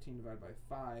 So 15 divided by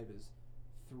 5 is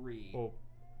 3. Well,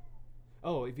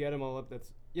 oh, if you add them all up, that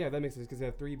makes sense because they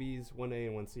have 3 Bs, 1 A,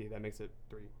 and 1 C. That makes it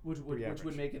 3. Which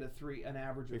would make it an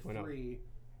average of 3.0. 3,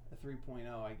 a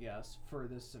 3.0, I guess, for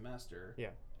this semester.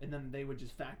 Yeah. And then they would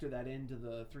just factor that into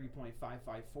the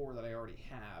 3.554 that I already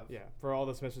have. Yeah, for all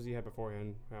the semesters you had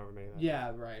beforehand, however many.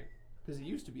 Yeah, right. Because it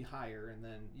used to be higher, and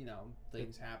then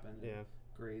things happen. And Yeah.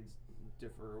 grades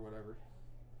differ or whatever.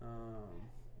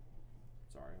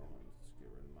 Sorry, hold on. Let's get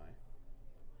rid of my.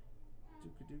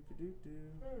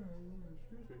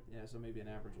 Yeah, so maybe an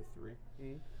average of 3.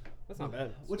 That's not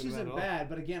bad. Which That's not isn't bad at all. bad,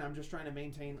 but again, I'm just trying to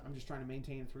maintain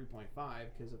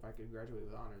 3.5 because if I could graduate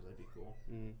with honors, that'd be cool.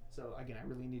 So again, I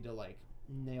really need to like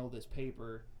nail this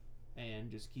paper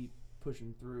and just keep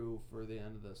pushing through for the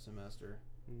end of the semester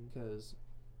because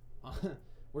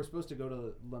we're supposed to go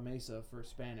to La Mesa for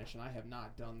Spanish, and I have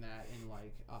not done that in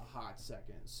like a hot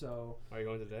second. So Are you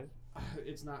going today?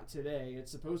 it's not today. It's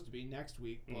supposed to be next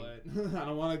week, but I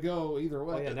don't want to go either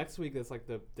way. Oh yeah, next week is like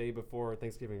the day before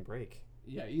Thanksgiving break.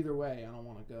 Yeah, either way, I don't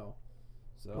want to go.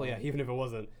 So Well, yeah, even if it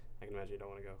wasn't, I can imagine you don't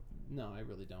want to go. No, I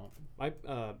really don't. My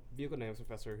vehicle dynamics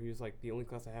professor, who's like the only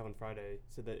class I have on Friday,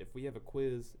 said that if we have a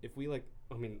quiz,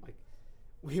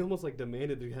 we almost like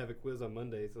demanded to have a quiz on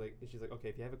Monday. So like, she's like, okay,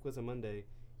 if you have a quiz on Monday,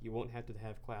 you won't have to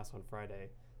have class on Friday.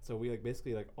 So we like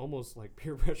basically like almost like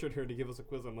peer pressured her to give us a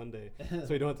quiz on Monday, so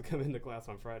we don't have to come into class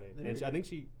on Friday. And I think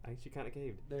she kind of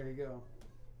caved. There you go.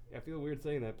 I feel weird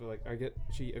saying that, but like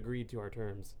she agreed to our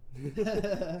terms.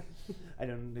 I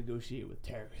don't negotiate with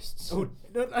terrorists. Oh,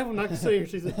 no, I'm not saying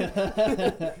she's.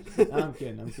 I'm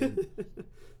kidding.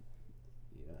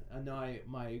 Yeah, no,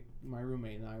 my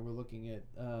roommate and I were looking at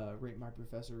rate my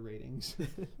professor ratings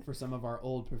for some of our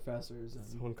old professors. And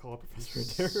someone call a professor a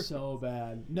terrorist. So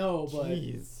bad. No,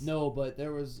 but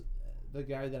there was the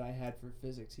guy that I had for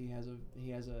physics. He has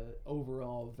a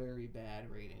overall very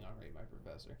bad rating on Rate My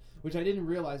Professor, which I didn't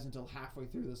realize until halfway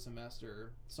through the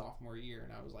semester, sophomore year,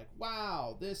 and I was like,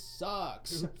 "Wow, this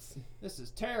sucks. This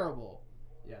is terrible."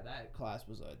 Yeah, that class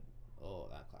was a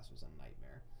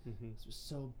nightmare. This was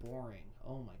so boring.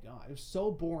 Oh my god, it was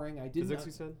so boring. I didn't. Physics,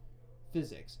 you said?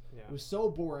 Physics. Yeah. It was so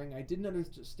boring. I didn't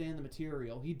understand the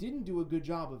material. He didn't do a good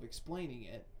job of explaining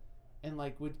it. And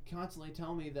like would constantly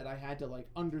tell me that I had to like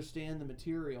understand the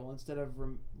material instead of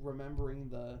remembering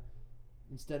the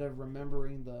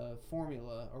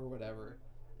formula or whatever.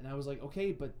 And I was like,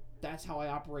 okay, but that's how I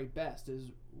operate best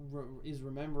is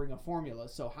remembering a formula.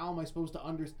 So how am I supposed to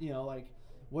understand,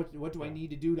 what do I need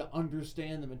to do to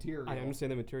understand the material? I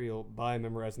understand the material by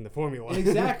memorizing the formula.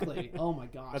 Exactly. Oh my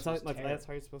gosh. That's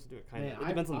how you're supposed to do it. Kind of. It Man,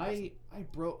 depends on the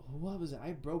person.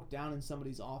 I broke down in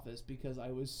somebody's office because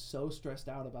I was so stressed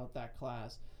out about that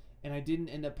class, and I didn't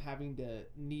end up having to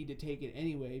need to take it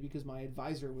anyway because my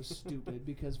advisor was stupid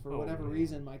because for whatever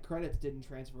reason my credits didn't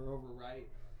transfer over right.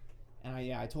 And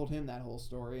I told him that whole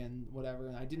story and whatever,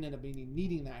 and I didn't end up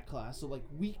needing that class. So like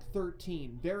week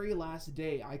 13, very last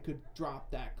day, I could drop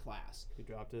that class. You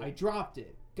dropped it? I dropped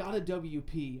it, got a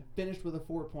WP, finished with a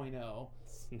 4.0.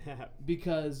 Snap.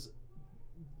 Because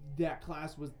that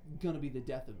class was going to be the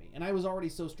death of me. And I was already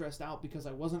so stressed out because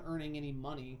I wasn't earning any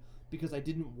money because I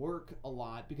didn't work a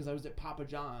lot because I was at Papa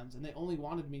John's and they only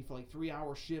wanted me for like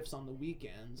 3-hour shifts on the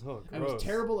weekends. Oh, gross.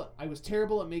 I was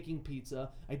terrible at making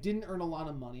pizza. I didn't earn a lot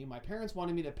of money. My parents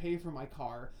wanted me to pay for my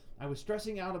car. I was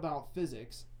stressing out about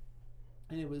physics,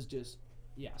 and it was just,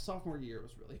 sophomore year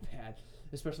was really bad,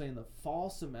 especially in the fall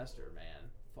semester, man.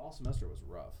 Fall semester was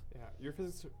rough. Yeah, your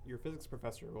physics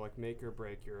professor will like make or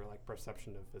break your like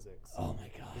perception of physics. Oh my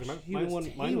gosh,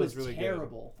 Mine was really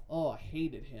terrible. Good. Oh, I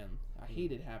hated him. I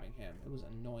hated having him. It was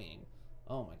annoying.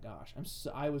 Oh my gosh,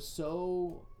 I was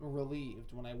so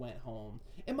relieved when I went home,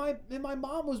 and my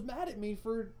mom was mad at me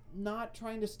for not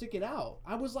trying to stick it out.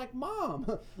 I was like,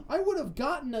 Mom, I would have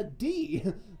gotten a D.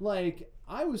 Like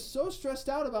I was so stressed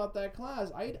out about that class.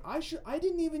 I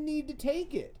didn't even need to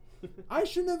take it. I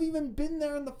shouldn't have even been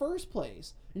there in the first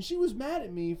place. And she was mad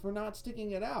at me for not sticking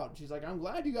it out. She's like, I'm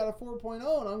glad you got a 4.0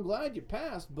 and I'm glad you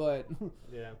passed, but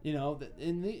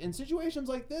in situations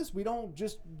like this, we don't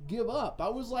just give up. I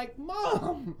was like,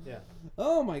 Mom. Yeah.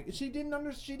 Oh my, she didn't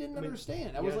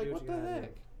understand. I was like, what the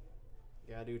heck?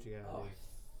 You gotta do what you gotta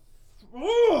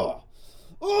do.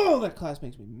 Oh, that class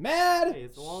makes me mad. Hey,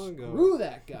 it's long ago. Screw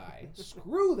that guy.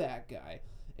 Screw that guy.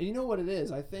 And you know what it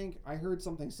is? I think I heard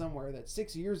something somewhere that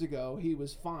 6 years ago he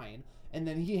was fine, and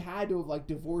then he had to have like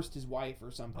divorced his wife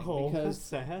or something. Oh, because,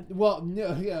 that's sad. Well,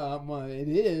 no, yeah, well, it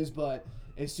is. But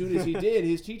as soon as he did,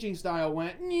 his teaching style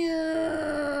went. It's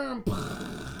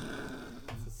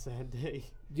a sad day.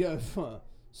 Yeah,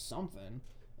 something.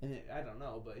 And I don't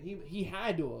know, but he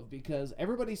had to have because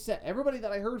everybody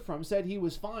that I heard from said he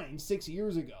was fine 6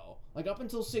 years ago. Like up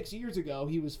until 6 years ago,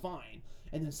 he was fine.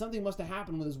 And then something must have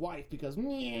happened with his wife because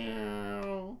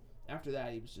after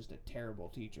that, he was just a terrible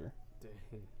teacher.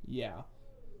 Dang. Yeah.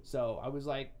 So I was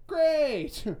like,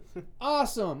 great,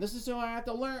 awesome. This is who I have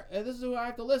to learn. This is who I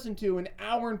have to listen to an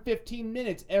hour and 15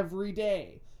 minutes every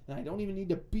day. And I don't even need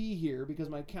to be here because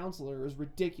my counselor is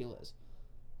ridiculous.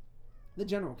 The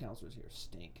general counselors here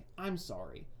stink. I'm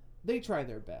sorry. They try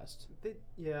their best.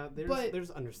 They're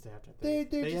just understaffed. I think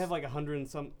they have like 100 and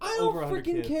some. I don't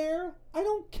freaking care. I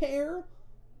don't care.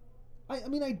 I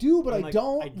mean, I do, but I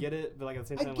don't. I get it, but like at the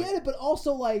same time, I get it, but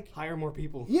also like hire more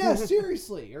people. Yeah,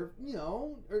 seriously, or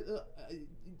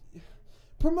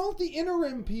promote the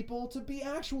interim people to be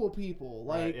actual people.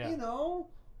 Like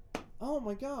oh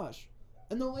my gosh,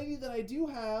 and the lady that I do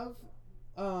have,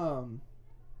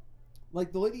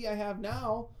 like the lady I have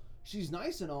now, she's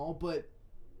nice and all, but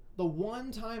the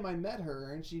one time I met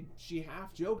her, and she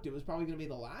half joked it was probably going to be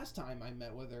the last time I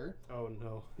met with her. Oh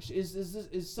no! Is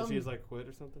some? So she's like quit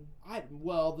or something?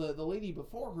 The lady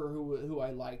before her who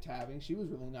I liked having, she was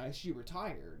really nice. She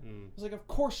retired. I was like, of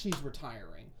course she's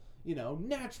retiring.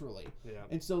 Naturally. Yeah.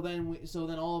 And so then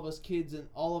all of us kids and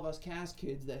all of us cast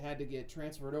kids that had to get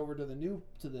transferred over to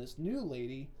this new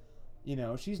lady,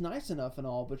 she's nice enough and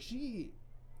all, but she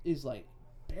is like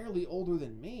barely older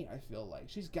than me. I feel like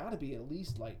she's got to be at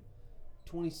least like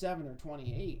 27 or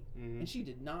 28, and she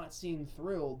did not seem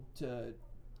thrilled to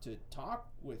talk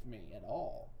with me at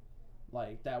all.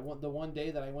 Like the one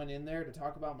day that I went in there to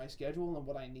talk about my schedule and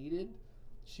what I needed,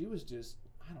 she was just,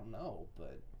 I don't know,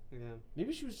 but yeah,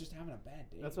 maybe she was just having a bad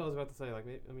day. That's what I was about to say. Like,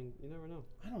 I mean, you never know.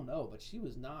 I don't know, but she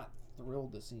was not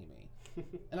thrilled to see me,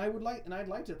 and I'd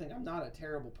like to think I'm not a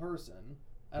terrible person.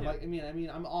 I'm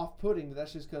off-putting, but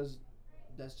that's just because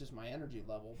that's just my energy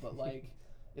level. But like,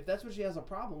 if that's what she has a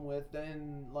problem with,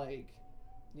 then like,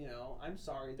 I'm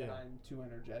sorry that I'm too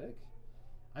energetic.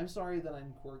 I'm sorry that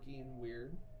I'm quirky and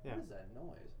weird. Yeah. What is that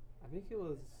noise? I think it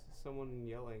was someone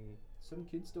yelling. Some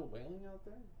kid still wailing out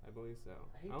there? I believe so.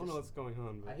 I don't know what's going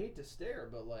on. But I hate to stare,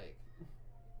 but like,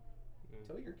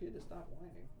 tell your kid to stop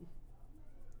whining.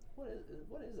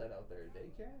 What is that out there?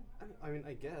 Daycare? I mean,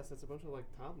 I guess it's a bunch of like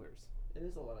toddlers. It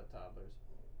is a lot of toddlers.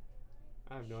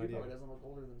 I have no she idea. probably doesn't look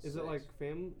older than Is 6. it like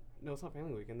No, it's not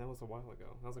Family Weekend. That was a while ago.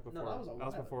 That was like before. No, that was a while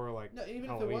ago. before like No, even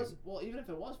Halloween. if it was, well, even if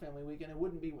it was Family Weekend, it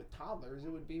wouldn't be with toddlers.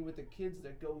 It would be with the kids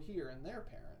that go here and their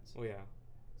parents. Oh yeah.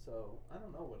 So I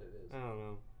don't know what it is. I don't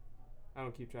know. I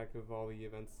don't keep track of all the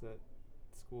events that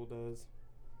school does.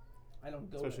 I don't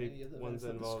go Especially to any of the ones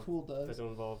events that that the school That does. don't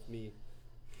involve me.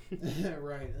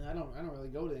 Right, and I don't really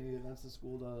go to any of the events the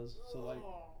school does. So like,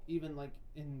 even like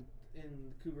in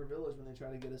Cougar Village when they try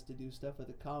to get us to do stuff at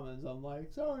the Commons, I'm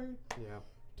like, sorry, Yeah.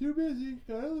 too busy,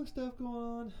 got other stuff going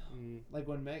on. Mm. Like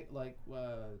when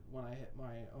when I hit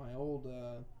my old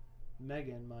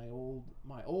Megan, my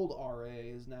old RA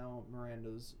is now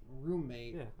Miranda's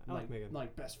roommate. Yeah, I like Megan.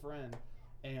 Like best friend,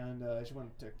 and she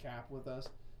went to CAP with us,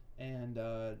 and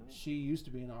she used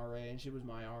to be an RA, and she was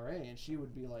my RA, and she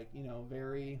would be like,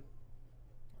 very,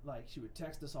 like, she would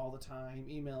text us all the time,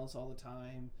 email us all the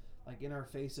time, like in our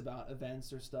face about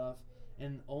events or stuff,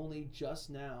 and only just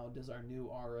now does our new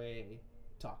RA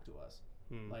talk to us.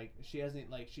 Like she hasn't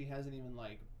even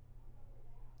like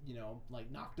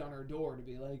knocked on her door to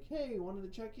be like, hey, wanted to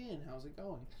check in, how's it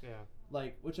going? Yeah.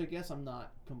 Like, which I guess I'm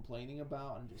not complaining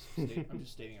about. I'm just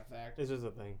stating a fact. It's just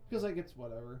a thing. Because like it's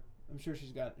whatever. I'm sure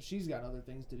she's got other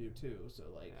things to do too. So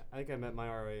like, Yeah, I think I met my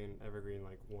RA in Evergreen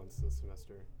like once this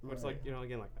semester. Which Right. like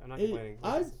again, like I'm not complaining.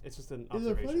 It's just an the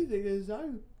observation. funny thing is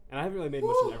And I haven't really made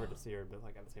much of an effort to see her, but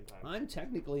like at the same time. I'm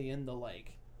technically in the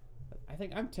like, I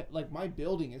think like my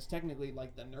building is technically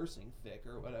like the nursing fic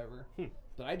or whatever.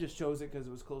 But I just chose it because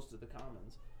it was close to the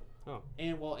Commons. Oh.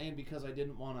 And because I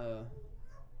didn't want to.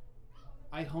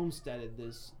 I homesteaded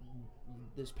this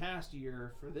past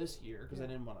year for this year because I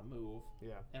didn't want to move.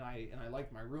 Yeah. And I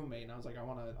liked my roommate, and I was like, I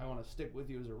want to stick with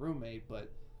you as a roommate,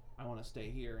 but I want to stay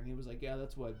here. And he was like, yeah,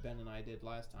 that's what Ben and I did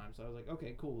last time. So I was like,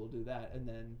 okay, cool, we'll do that. And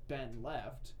then Ben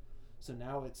left, so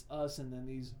now it's us, and then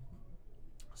these.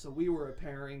 So we were a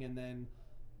pairing, and then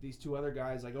these two other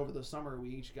guys, like over the summer, we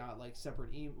each got like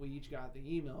we each got the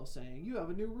email saying you have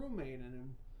a new roommate,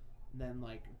 and then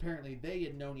like apparently they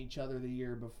had known each other the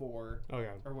year before. Oh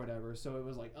yeah. Or whatever. So it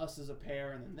was like us as a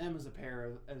pair, and then them as a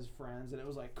pair as friends, and it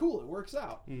was like cool. It works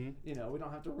out. Mm-hmm. We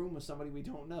don't have to room with somebody we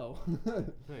don't know.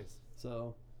 Nice.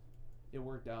 So it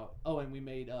worked out. Oh, and we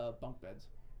made bunk beds.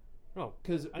 Oh,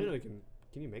 because I didn't know you can.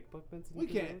 Can you make bunk beds? We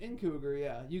can in Cougar.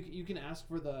 Yeah, you can ask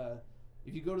for the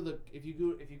if you go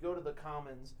to the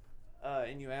Commons,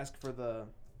 and you ask for the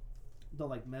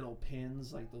like metal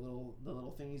pins, like the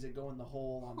little thingies that go in the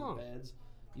hole on the beds.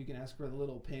 You can ask for the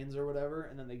little pins or whatever,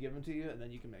 and then they give them to you, and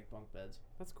then you can make bunk beds.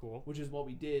 That's cool. Which is what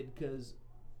we did, because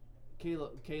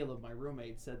Caleb, my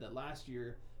roommate, said that last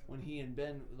year when he and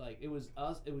Ben, like it was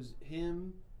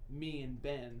him, me, and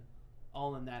Ben,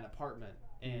 all in that apartment,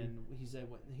 and he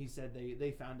said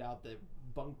they found out that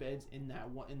bunk beds in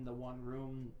the one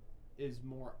room is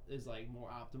more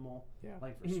optimal, Yeah.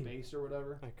 like for space or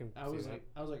whatever. I was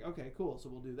like, okay, cool, so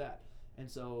we'll do that.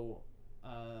 And so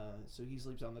he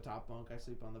sleeps on the top bunk, I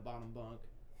sleep on the bottom bunk.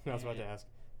 I was about to ask.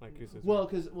 Like,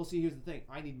 See, here's the thing.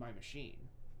 I need my machine.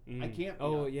 I can't.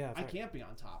 I can't be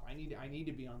on top. I need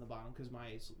to be on the bottom because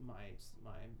my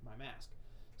mask.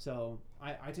 So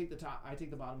I take the top. I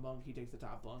take the bottom bunk. He takes the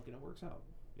top bunk, and it works out.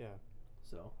 Yeah.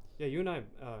 So. Yeah, you and I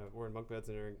were in bunk beds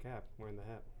and you're in cap wearing the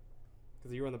hat.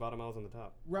 Because you were on the bottom, I was on the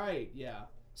top. Right. Yeah.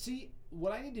 See,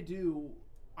 what I need to do.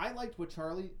 I liked what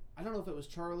Charlie. I don't know if it was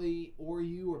Charlie or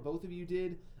you or both of you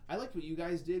did. I liked what you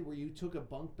guys did, where you took a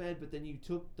bunk bed, but then you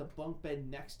took the bunk bed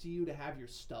next to you to have your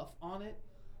stuff on it.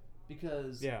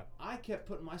 Because I kept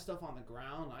putting my stuff on the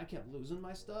ground, and I kept losing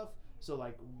my stuff. So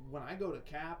like when I go to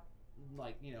cap,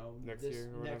 like next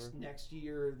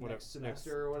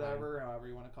semester or whatever, however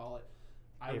you want to call it,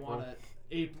 I want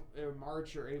to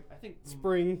March or April. I think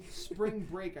spring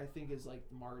break. I think is like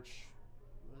March.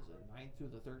 What is it, 9th through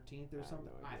the 13th or something?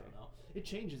 I don't know. It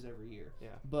changes every year. Yeah.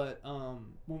 But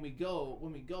when we go,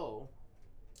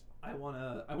 I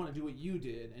wanna do what you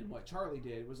did, and what Charlie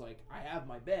did was like I have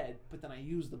my bed, but then I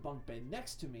use the bunk bed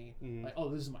next to me. Like, oh,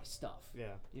 this is my stuff.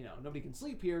 Yeah. Nobody can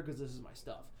sleep here because this is my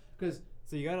stuff.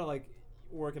 So you gotta like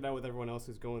work it out with everyone else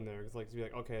who's going there. It's like to be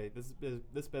like, okay,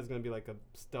 this bed's gonna be like a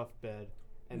stuffed bed,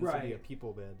 and this will be a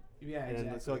people bed. Yeah, and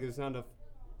exactly. So like there's not enough.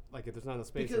 Like if there's not enough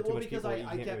space for too much people, you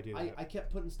can't really do that. I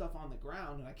kept putting stuff on the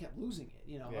ground and I kept losing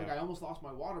it. Like I almost lost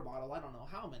my water bottle. I don't know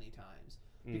how many times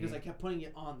because I kept putting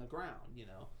it on the ground.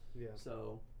 Yeah.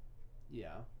 So,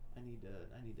 yeah, I need to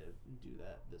do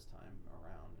that this time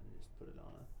around and just put it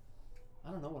on a.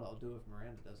 I don't know what I'll do if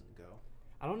Miranda doesn't go.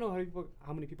 I don't know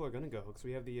how many people are gonna go because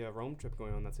we have the Rome trip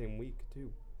going on that same week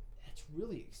too. It's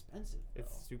really expensive, though.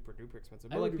 It's super duper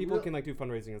expensive. I But like would people real- can like do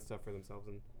fundraising and stuff for themselves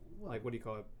and Well, like what do you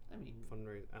call it? I mean,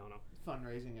 Fundraise? I don't know.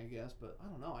 fundraising, I guess, but I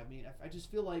don't know. I mean, I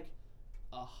just feel like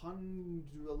a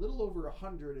little over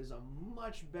 100 is a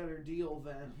much better deal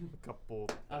than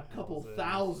A couple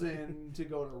thousand to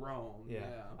go to Rome.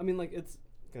 Yeah. I mean, like it's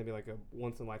gonna be like a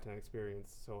once in a lifetime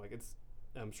experience. So like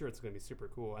I'm sure it's gonna be super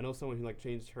cool. I know someone who like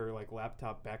changed her like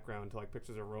laptop background to like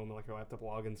pictures of Rome and like her laptop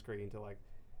login screen to like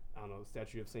I don't know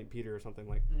statue of St. Peter or something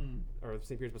like or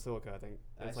St. Peter's Basilica I think.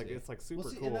 And it's like super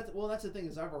cool. And that's the thing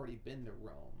is I've already been to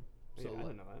Rome. So yeah, I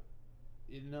didn't know that.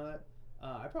 You didn't know that?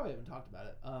 I probably haven't talked about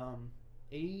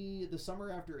it. The summer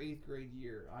after 8th grade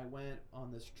year, I went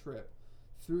on this trip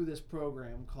through this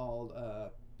program called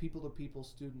People to People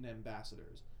Student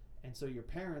Ambassadors. And so your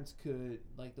parents could,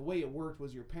 like, the way it worked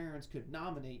was your parents could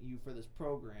nominate you for this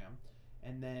program,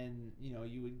 and then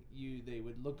they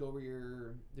would look over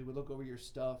your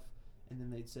stuff, and then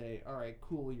they'd say, all right,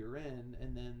 cool, you're in,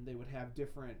 and then they would have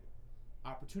different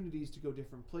opportunities to go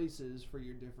different places for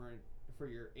your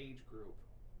age group.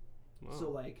 Wow.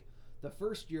 So like the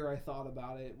first year I thought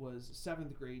about it was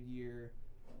 7th grade year.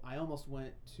 I almost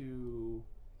went to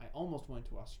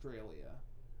Australia,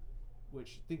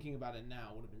 which thinking about it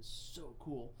now would have been so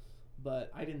cool,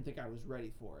 but I didn't think I was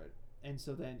ready for it. And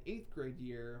so then 8th grade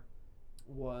year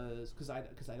was because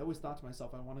I'd always thought to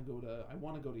myself I want to go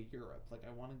to Europe, like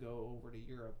I want to go over to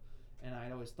Europe, and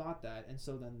I'd always thought that. And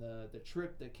so then the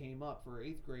trip that came up for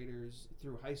 8th graders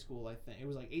through high school, I think it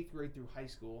was like 8th grade through high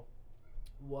school,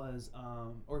 was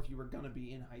or if you were gonna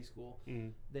be in high school,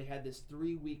 they had this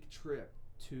 3-week trip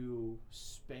to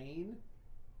Spain,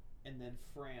 and then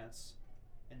France,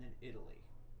 and then Italy.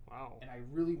 Wow. And I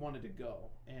really wanted to go,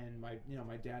 and my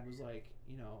dad was like,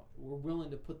 we're willing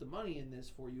to put the money in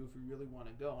this for you if you really want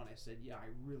to go. And I said, yeah, I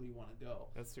really want to go.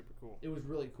 That's super cool. It was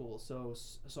really cool. So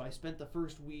I spent the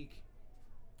first week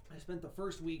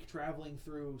traveling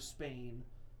through Spain,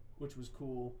 which was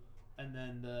cool. And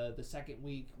then the second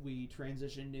week we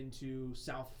transitioned into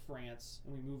South France,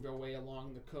 and we moved our way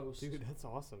along the coast. Dude, that's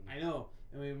awesome. I know.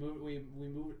 And we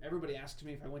moved. Everybody asks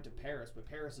me if I went to Paris, but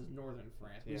Paris is northern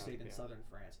France. We stayed in southern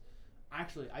France.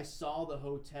 Actually, I saw the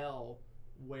hotel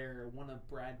where one of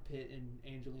Brad Pitt and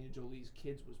Angelina Jolie's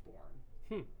kids was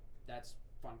born. That's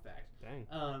fun fact. Dang.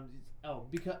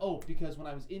 Because when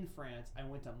I was in France, I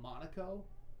went to Monaco.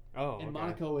 Oh. And okay.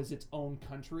 Monaco is its own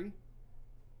country.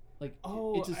 Like,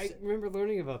 I remember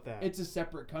learning about that. It's a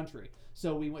separate country.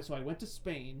 So I went to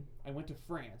Spain. I went to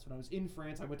France. When I was in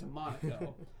France, I went to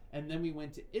Monaco, and then we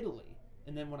went to Italy.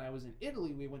 And then when I was in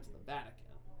Italy, we went to the Vatican.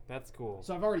 That's cool.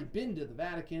 So I've already been to the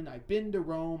Vatican. I've been to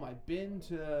Rome. I've been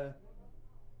to.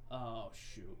 Oh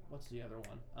shoot! What's the other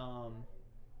one?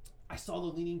 I saw the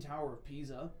Leaning Tower of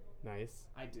Pisa. Nice.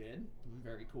 I did.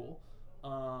 Very cool.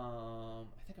 I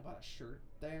think I bought a shirt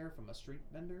there from a street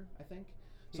vendor. I think.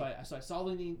 So I saw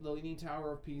the Leaning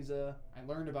Tower of Pisa. I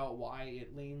learned about why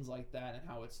it leans like that and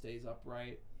how it stays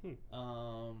upright.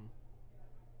 I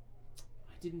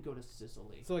didn't go to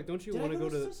Sicily. So like, don't you want to go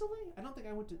to Sicily? I don't think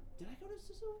I went to. Did I go to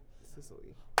Sicily?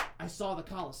 Sicily. I saw the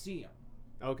Colosseum.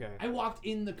 Okay. I walked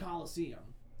in the Colosseum.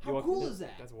 How cool is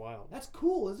that? That's wild. That's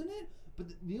cool, isn't it? But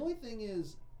the only thing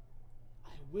is,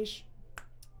 I wish.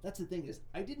 That's the thing is,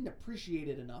 I didn't appreciate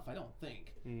it enough. I don't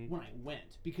think when I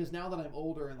went, because now that I'm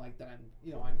older and like that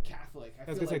I'm Catholic. I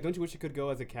was gonna say, don't you wish you could go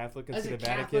as a Catholic and as see a the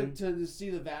Catholic Vatican? to see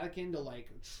the Vatican to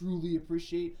like truly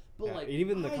appreciate. But Yeah, like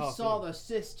even the I Colosseum. saw the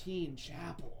Sistine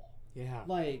Chapel. Yeah.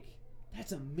 Like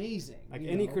that's amazing. Like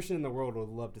any Christian in the world would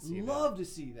love to see that. Love to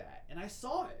see that, and I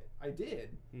saw it. I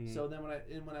did. So then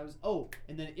when I was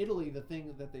and then Italy, the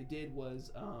thing that they did was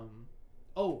I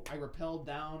rappelled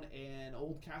down an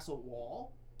old castle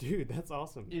wall. Dude, that's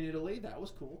awesome. In Italy, that was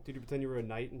cool. Did you pretend you were a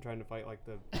knight and trying to fight like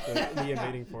the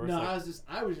invading force? No, like...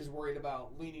 I was just worried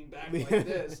about leaning back like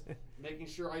this, making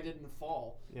sure I didn't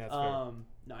fall. Yeah, that's fair.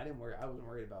 No, I didn't worry. I wasn't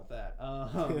worried about that.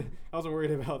 I wasn't worried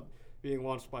about being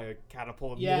launched by a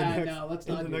catapult. Yeah, into the next, no, let's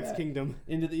not into do the next that. kingdom.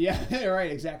 Into the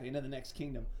right, exactly, into the next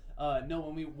kingdom. No,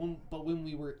 when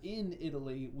we were in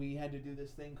Italy, we had to do this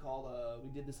thing called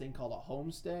a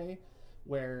homestay,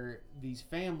 where these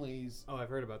families. Oh, I've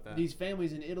heard about that. These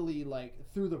families in Italy, like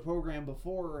through the program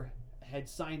before, had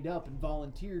signed up and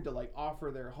volunteered to like offer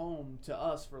their home to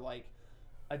us for like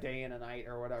a day and a night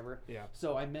or whatever. Yeah.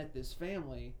 So I met this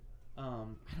family. I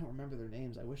don't remember their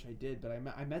names. I wish I did, but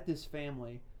I met this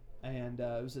family, and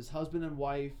it was his husband and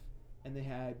wife, and they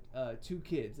had 2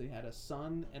 kids. They had a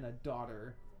son and a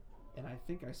daughter, and I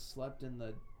think I slept in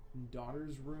the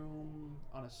daughter's room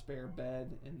on a spare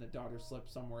bed, and the daughter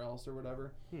slept somewhere else or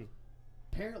whatever.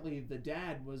 apparently the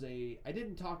dad was I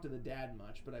didn't talk to the dad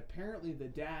much, but apparently the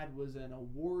dad was an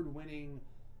award-winning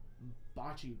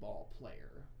bocce ball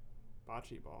player.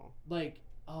 Bocce ball. Like,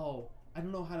 I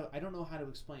don't know how to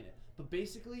explain it, but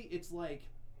basically it's like,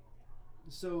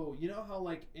 so you know how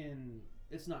like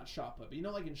it's not shot put, but you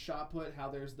know like in shot put how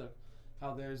there's the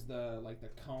like the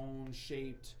cone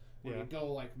shaped where you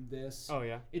go like this. Oh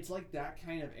yeah. It's like that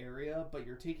kind of area, but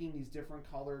you're taking these different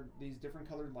colored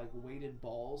like weighted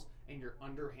balls and you're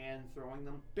underhand throwing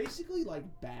them, basically like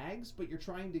bags, but you're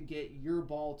trying to get your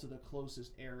ball to the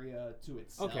closest area to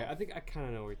itself. Okay, I think I kind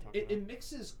of know what you're talking about. It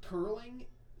mixes curling.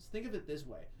 Think of it this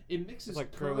way: it mixes it's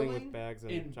like curling with bags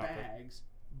and bags,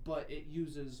 but it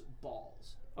uses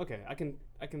balls. Okay, I can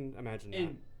imagine that.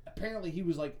 And apparently he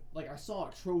was like I saw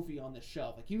a trophy on the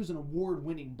shelf. Like he was an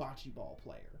award-winning bocce ball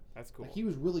player. That's cool. Like he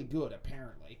was really good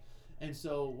apparently. And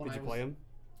so when Did you play him?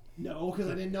 No, because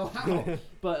I didn't know how.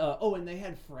 But and they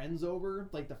had friends over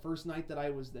like the first night that I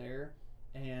was there,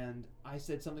 and I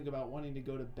said something about wanting to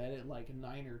go to bed at like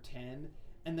 9 or 10,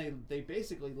 and they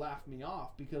basically laughed me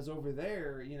off because over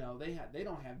there, you know, they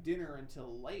don't have dinner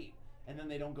until late, and then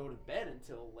they don't go to bed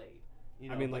until late. You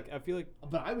know, I mean, I feel like.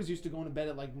 But I was used to going to bed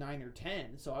at like 9 or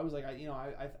 10, so I was like, I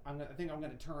think I'm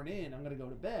gonna turn in. I'm gonna go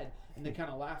to bed, and they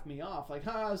kind of laughed me off, like,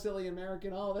 "Ha, silly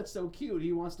American! Oh, that's so cute.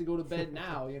 He wants to go to bed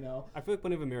now." You know. I feel like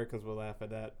plenty of Americans will laugh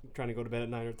at that. Trying to go to bed at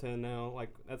 9 or 10 now, like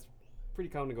that's pretty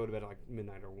common to go to bed at like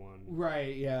midnight or 1.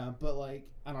 Right. Yeah. But like,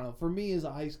 I don't know. For me as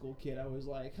a high school kid, I was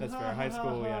like, that's fair. High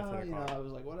school, yeah, 10 o'clock. You know, I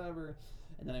was like, whatever.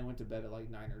 And then I went to bed at like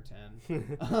 9 or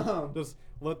 10. Just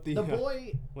let the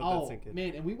boy. let that sink in.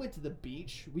 Man, and we went to the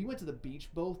beach. We went to the beach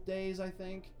both days, I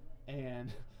think.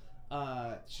 And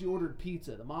she ordered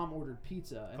pizza. The mom ordered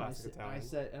pizza, and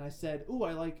I said, "Ooh,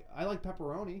 I like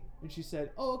pepperoni." And she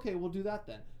said, "Oh, okay, we'll do that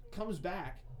then." Comes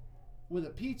back with a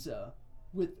pizza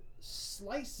with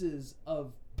slices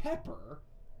of pepper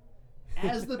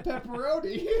as the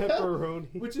pepperoni.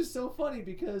 Pepperoni. Which is so funny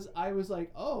because I was like,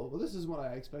 oh, well, this is what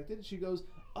I expected. And she goes,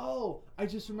 oh, I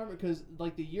just remember because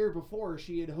like the year before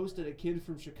she had hosted a kid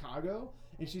from Chicago,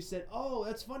 and she said, oh,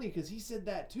 that's funny because he said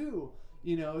that too.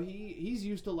 You know, he's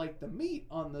used to like the meat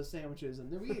on the sandwiches,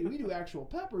 and then we do actual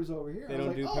peppers over here. They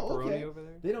don't do pepperoni over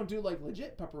there? They don't do like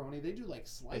legit pepperoni. They do like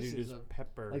slices of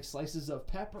pepper. Like slices of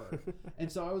pepper.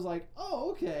 And so I was like, oh,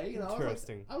 okay. You know,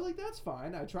 interesting. I was like, that's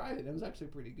fine. I tried it. It was actually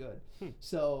pretty good.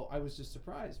 So I was just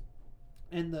surprised.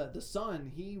 And the son,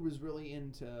 he was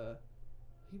into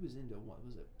what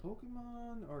was it,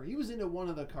 Pokemon? Or he was into one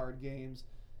of the card games.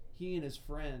 He and his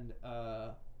friend,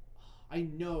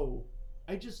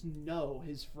 I just know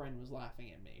his friend was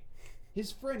laughing at me.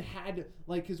 His friend had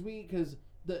like because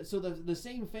the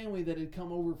same family that had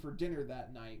come over for dinner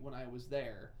that night when I was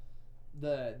there,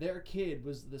 their kid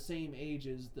was the same age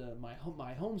as my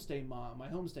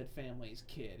homestead family's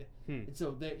kid, and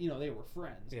so they were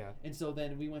friends. Yeah. And so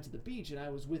then we went to the beach and I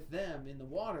was with them in the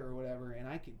water or whatever, and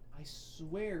I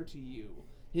swear to you,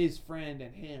 his friend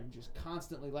and him just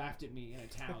constantly laughed at me in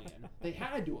Italian. They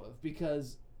had to have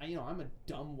because. I'm a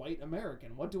dumb white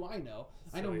American. What do I know?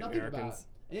 I know nothing about.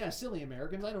 Yeah, silly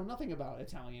Americans. I know nothing about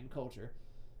Italian culture.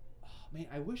 Oh, man,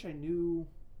 I wish I knew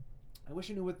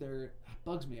what their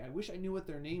bugs me. I wish I knew what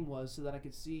their name was so that I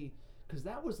could see, because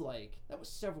that was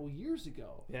several years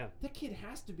ago. Yeah. That kid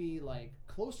has to be like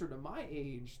closer to my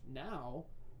age now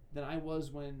than I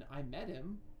was when I met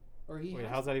him, or he. Wait,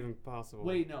 how's that even possible?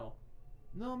 Wait, no,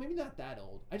 maybe not that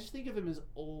old. I just think of him as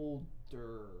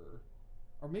older.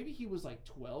 Or maybe he was like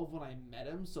 12 when I met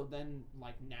him, so then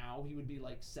like now he would be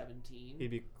like 17. He'd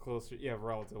be closer, yeah,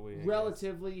 relatively.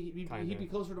 He'd be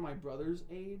closer to my brother's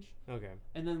age. Okay.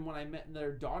 And then when I met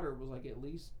their daughter was like at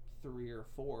least 3 or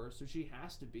 4, so she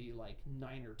has to be like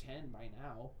 9 or 10 by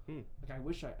now. Like I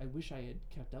wish I had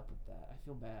kept up with that. I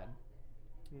feel bad.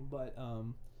 But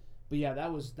yeah,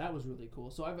 that was really cool.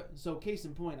 So case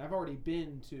in point, I've already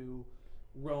been to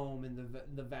Rome and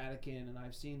the Vatican, and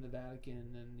I've seen the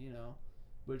Vatican, and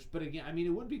but again, I mean, it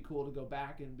would be cool to go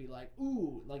back and be like,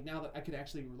 ooh, like now that I could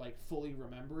actually like fully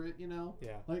remember it,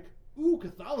 Yeah. Like, ooh,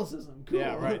 Catholicism, cool.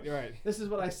 Yeah, right. This is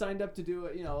what I signed up to do,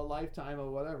 a lifetime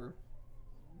or whatever.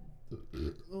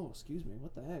 Oh, excuse me,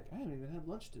 what the heck? I haven't even had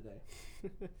lunch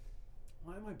today.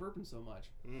 Why am I burping so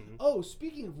much? Mm-hmm. Oh,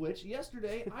 speaking of which,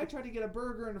 yesterday I tried to get a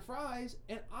burger and fries,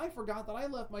 and I forgot that I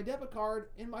left my debit card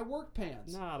in my work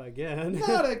pants. Not again.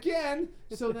 Not again.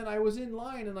 So then I was in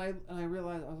line, and I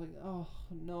realized, I was like, oh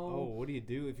no. Oh, what do you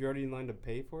do if you're already in line to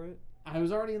pay for it? I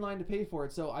was already in line to pay for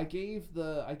it, so I gave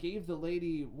the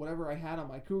lady whatever I had on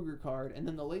my Cougar card, and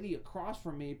then the lady across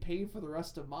from me paid for the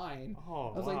rest of mine.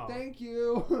 Oh, I was like, thank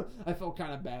you. I felt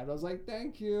kind of bad. I was like,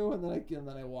 thank you, and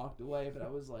then I walked away. But I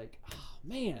was like, oh,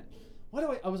 man, why do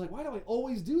I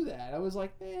always do that? I was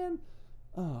like, man,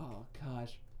 oh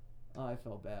gosh, I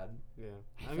felt bad. Yeah.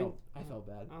 I felt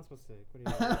bad. Honest mistake.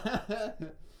 What do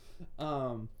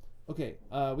you Okay,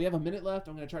 we have a minute left.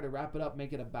 I'm gonna try to wrap it up,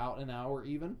 make it about an hour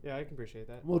even. Yeah, I can appreciate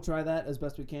that. We'll try that as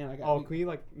best we can. Can we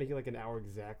like make it like an hour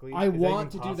exactly? I Is that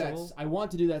want to even do that. possible? I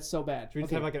want to do that so bad. Should we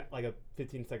just have like a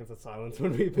 15 seconds of silence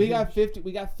when we finish?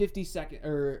 We got 50 seconds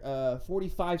or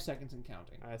 45 seconds and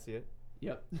counting. I see it.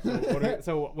 Yep.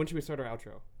 So when should we start our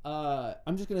outro?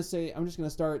 I'm just gonna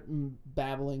start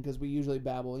babbling because we usually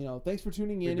babble. You know, thanks for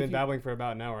tuning in. We've been babbling for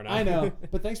about an hour now. I know,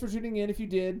 but thanks for tuning in. If you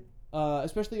did,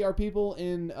 especially our people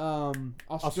in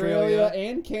Australia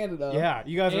and Canada. Yeah,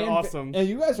 you guys are awesome. And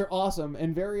you guys are awesome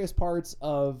in various parts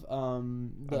of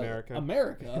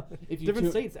America. If you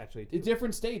different states actually. Too.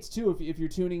 Different states too. If you're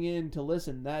tuning in to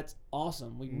listen, that's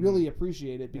awesome. We really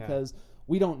appreciate it because.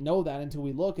 We don't know that until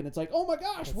we look, and it's like, oh my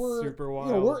gosh, that's we're super wild.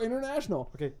 You know, we're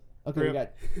international. Okay, we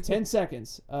got 10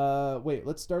 seconds. Wait,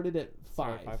 let's start it at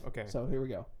 5. Okay. So here we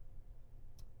go.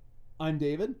 I'm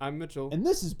David. I'm Mitchell. And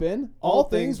this has been All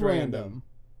Things Random.